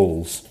these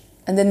walls.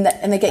 And then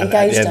they get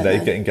engaged. At the end,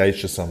 they get engaged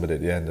to somebody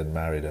at the end and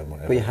marry them.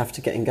 Whatever. But you have to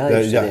get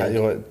engaged. I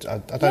don't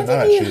know.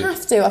 Actually, you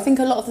have to. I think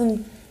a lot of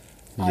them.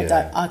 I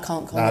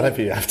can't comment. No, I don't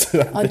think you have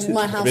to.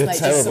 My housemate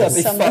just saw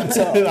someone.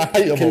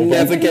 You can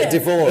never get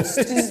divorced.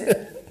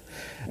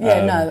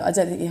 No, I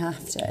don't think you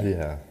have to.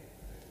 Yeah.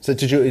 So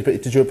did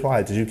you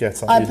apply? Did you get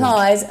something? I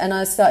applied and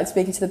I started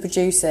speaking to the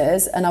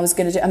producers, and I was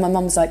going to do. And my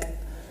mum was like,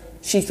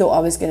 she thought I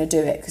was going to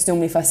do it because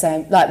normally if I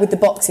say like with the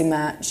boxing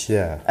match,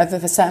 if I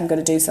say I'm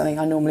going to do something,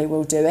 I normally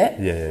will do it.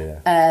 Yeah.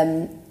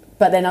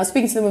 But then I was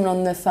speaking to the woman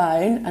on the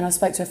phone, and I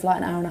spoke to her for like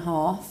an hour and a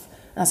half.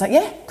 And I was like,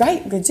 yeah,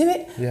 great, I'm going to do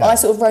it. Yeah. But I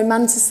sort of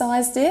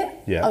romanticised it.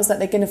 Yeah. I was like,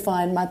 they're going to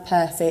find my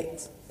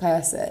perfect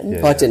person.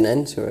 Yeah. I didn't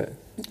enter it.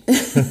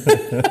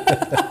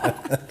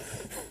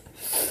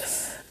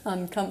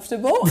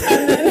 Uncomfortable.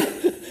 And then I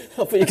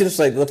thought you could have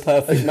said the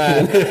perfect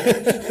man.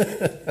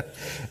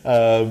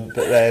 But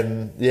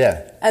then,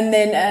 yeah. And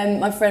then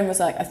my friend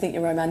was like, I think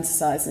you're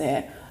romanticising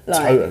it.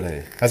 Like,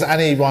 totally. Has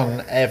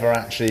anyone ever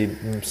actually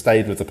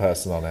stayed with the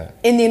person on it?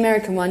 In the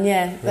American one,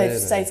 yeah. They've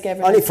stayed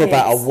together. Only for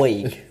about a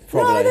week.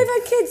 Probably. No, they've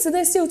had kids, so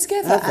they're still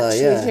together,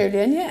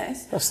 Julian,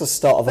 yes. That's the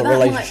start of a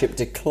relationship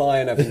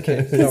decline, having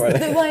kids.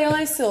 The way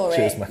I saw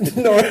it...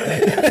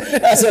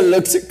 As I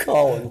looked at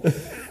Colin.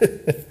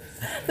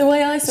 The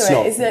way I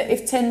saw it is that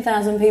if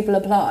 10,000 people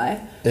apply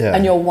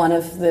and you're one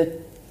of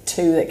the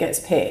 2 that gets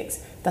picked,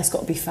 that's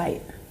got to be fate.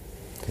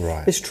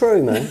 Right. It's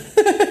true, man.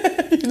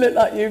 You look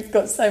like you've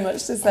got so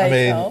much to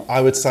say, Carl.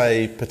 I would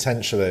say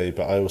potentially,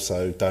 but I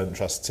also don't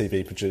trust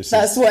TV producers.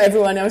 That's what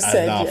everyone else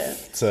said,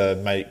 enough to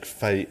make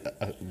fate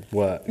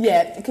work.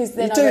 Yeah, because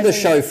then you do the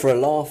show for a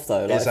laugh,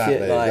 though. Like,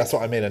 exactly, that's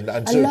what I mean. And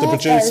the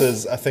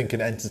producers are thinking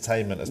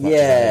entertainment as much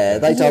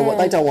as they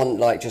don't want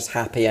like just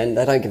happy end.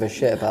 They don't give a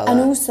shit about that.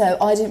 And also,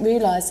 I didn't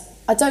realise.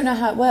 I don't know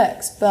how it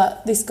works,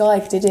 but this guy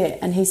did it,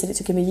 and he said it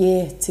took him a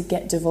year to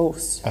get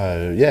divorced.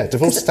 Oh, yeah.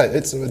 Divorce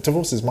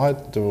is my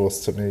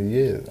divorce took me a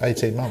year,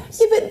 18 months.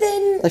 Yeah, but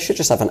then... They should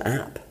just have an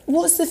app.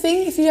 What's the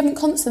thing if you haven't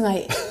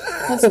consummated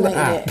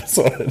it?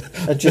 Sorry.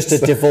 Just a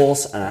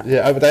divorce app.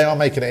 Yeah, but they are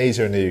making it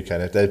easier in the UK.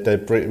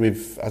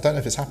 I don't know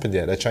if it's happened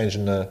yet. They're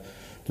changing the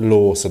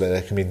law so that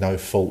there can be no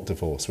fault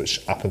divorce,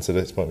 which up until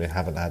this point we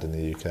haven't had in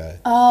the UK.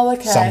 Oh,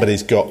 okay.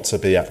 Somebody's got to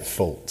be at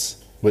fault,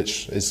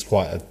 which is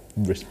quite a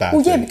bad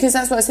Well, yeah, thing. because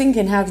that's what I was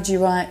thinking. How could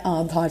you write,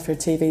 I applied for a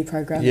TV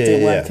programme, it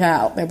didn't work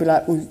out. They'll be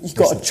like, well, you've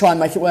got to try and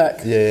make it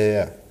work.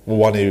 Yeah. Well,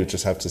 one who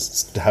just have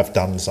to have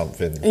done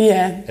something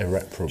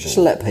irreparable. Just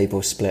let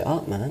people split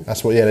up, man.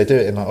 That's what, they do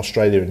it in like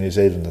Australia and New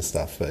Zealand and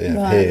stuff. But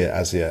here,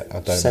 as yet, I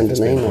don't know if it's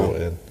been brought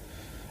in.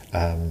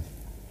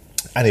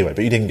 Anyway,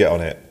 but you didn't get on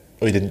it,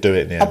 or you didn't do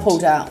it in the end. I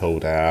pulled out.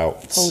 Pulled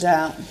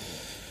out.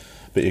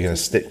 But you're going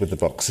to stick with the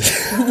boxing.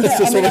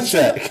 Just want to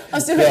check.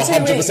 I've still got 2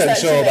 weeks, 100%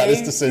 sure about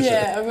this decision.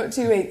 Yeah, I've got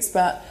 2 weeks,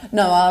 but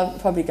no, I'll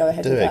probably go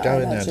ahead with that. Go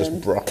in there and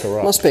just brock her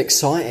up. Must be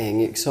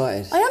exciting. You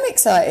excited? I am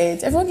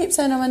excited. Everyone keeps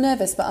saying I'm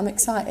nervous, but I'm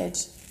excited.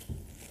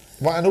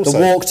 Well, and also,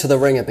 the walk to the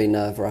ring would be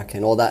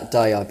nerve-wracking, or that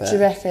day, I bet. Do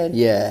you reckon?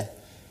 Yeah.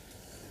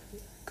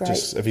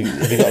 Great. Have you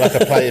got like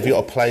have you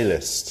got a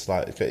playlist,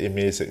 like get your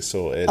music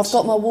sorted? I've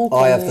got my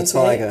walk-on Eye of music.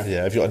 the Tiger.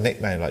 Yeah, have you got a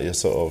nickname, like you're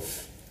sort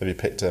of, have you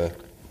picked a...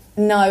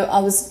 No, I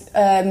was,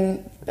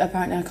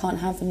 apparently I can't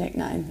have a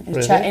nickname.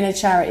 In a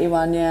charity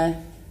one, yeah.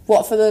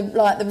 What, for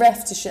the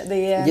ref to shut the...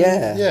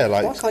 Yeah,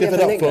 like, give it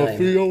up for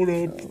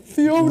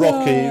Fiona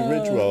Rocky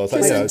Ridgewell.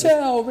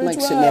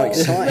 Makes it more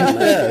exciting,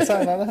 man. Yeah,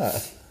 something like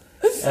that.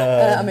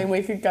 I mean,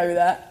 we could go with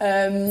that.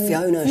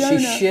 Fiona,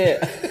 she's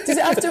shit. Does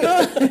it have to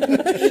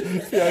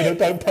rhyme? Fiona,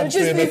 don't punch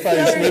me in the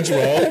face,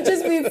 Ridgewell. It'll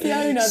just be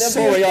Fiona.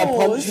 Sorry, I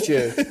punched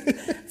you.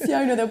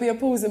 Fiona, there'll be a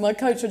pause and my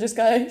coach will just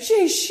go,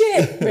 she's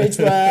shit,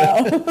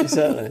 Ridgewell.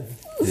 Exactly.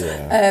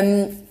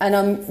 Yeah. And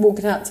I'm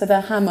walking out to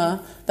The Hammer.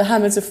 The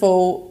Hammer to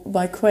Fall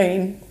by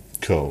Queen.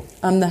 Cool.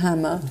 I'm the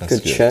Hammer. That's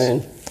good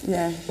tune.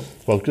 Yeah.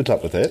 Well, good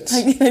luck with it.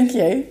 Thank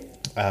you.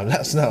 Let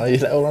us know.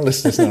 Let all our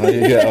listeners know how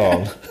you get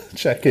on.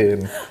 Check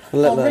in.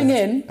 I'll ring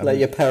in. Let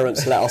your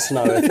parents let us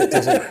know if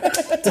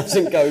it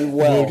doesn't go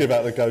well. We'll give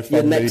out the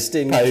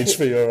GoFundMe page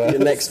for your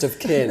next of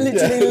kin.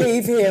 Literally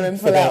leave here and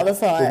pull out the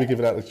fight. We'll be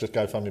giving out the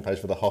GoFundMe page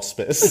for the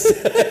hospice.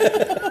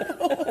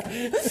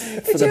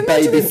 For the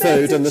baby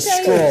food and the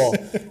straw.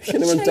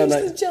 Anyone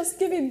donate? The Just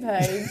Giving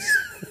page.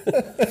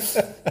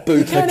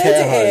 Bupa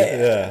care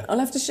home. Yeah. I'll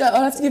have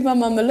to give my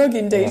mum the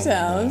login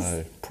details.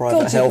 No.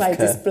 Private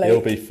healthcare.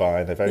 You'll be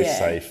fine. They're very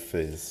safe.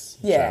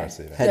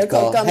 Charity. Head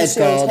guards.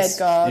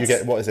 You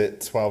get, what is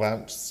it,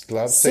 12-ounce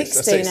gloves?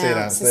 16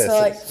 ounce.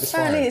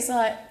 Apparently it's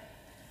like...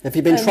 Have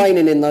you been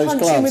training in those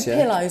punching gloves? With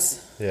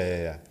pillows.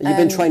 Yeah. You've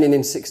been training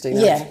in 16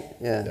 ounce? Yeah.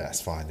 Yeah,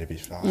 that's fine. You'll be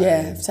fine.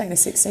 Yeah, I've taken a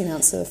 16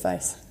 ounce to the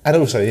face. And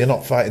also, you're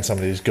not fighting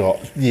somebody who's got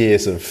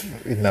years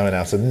of knowing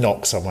how to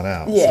knock someone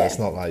out. Yeah. So it's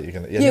not like you're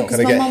not going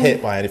to get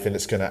hit by anything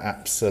that's going to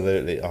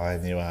absolutely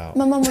iron you out.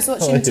 My mum was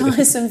watching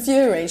Tyson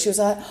Fury. She was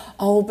like,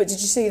 "Oh, but did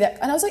you see that?"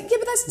 And I was like, "Yeah,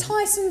 but that's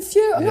Tyson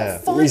Fury. I'm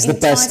not fighting. He's the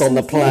best Tyson on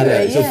the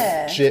planet. He's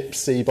a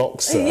gypsy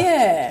boxer.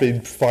 Yeah. He's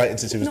been fighting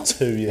since he was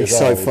 2 years old. He's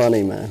so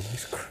funny, man.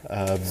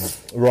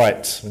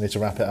 Right, we need to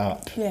wrap it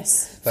up.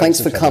 Yes.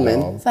 Thanks for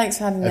coming. On. Thanks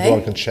for having me.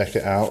 Everyone can check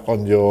it out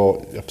on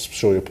I'm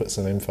sure you'll put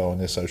some info on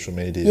your social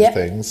media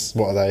things.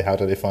 What are they? How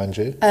do they find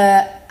you?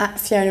 At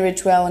Fiona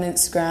Ridgewell on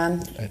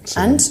Instagram.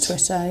 Excellent. And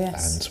Twitter,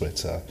 yes. And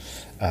Twitter.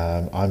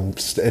 I'm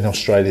in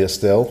Australia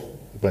still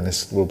when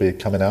this will be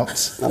coming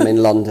out. I'm in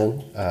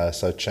London.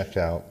 So check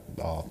out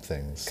our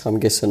things. Come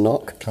give us a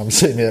knock. Come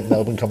see me at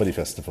Melbourne Comedy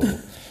Festival.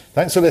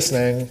 Thanks for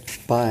listening.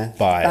 Bye.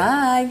 Bye.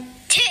 Bye.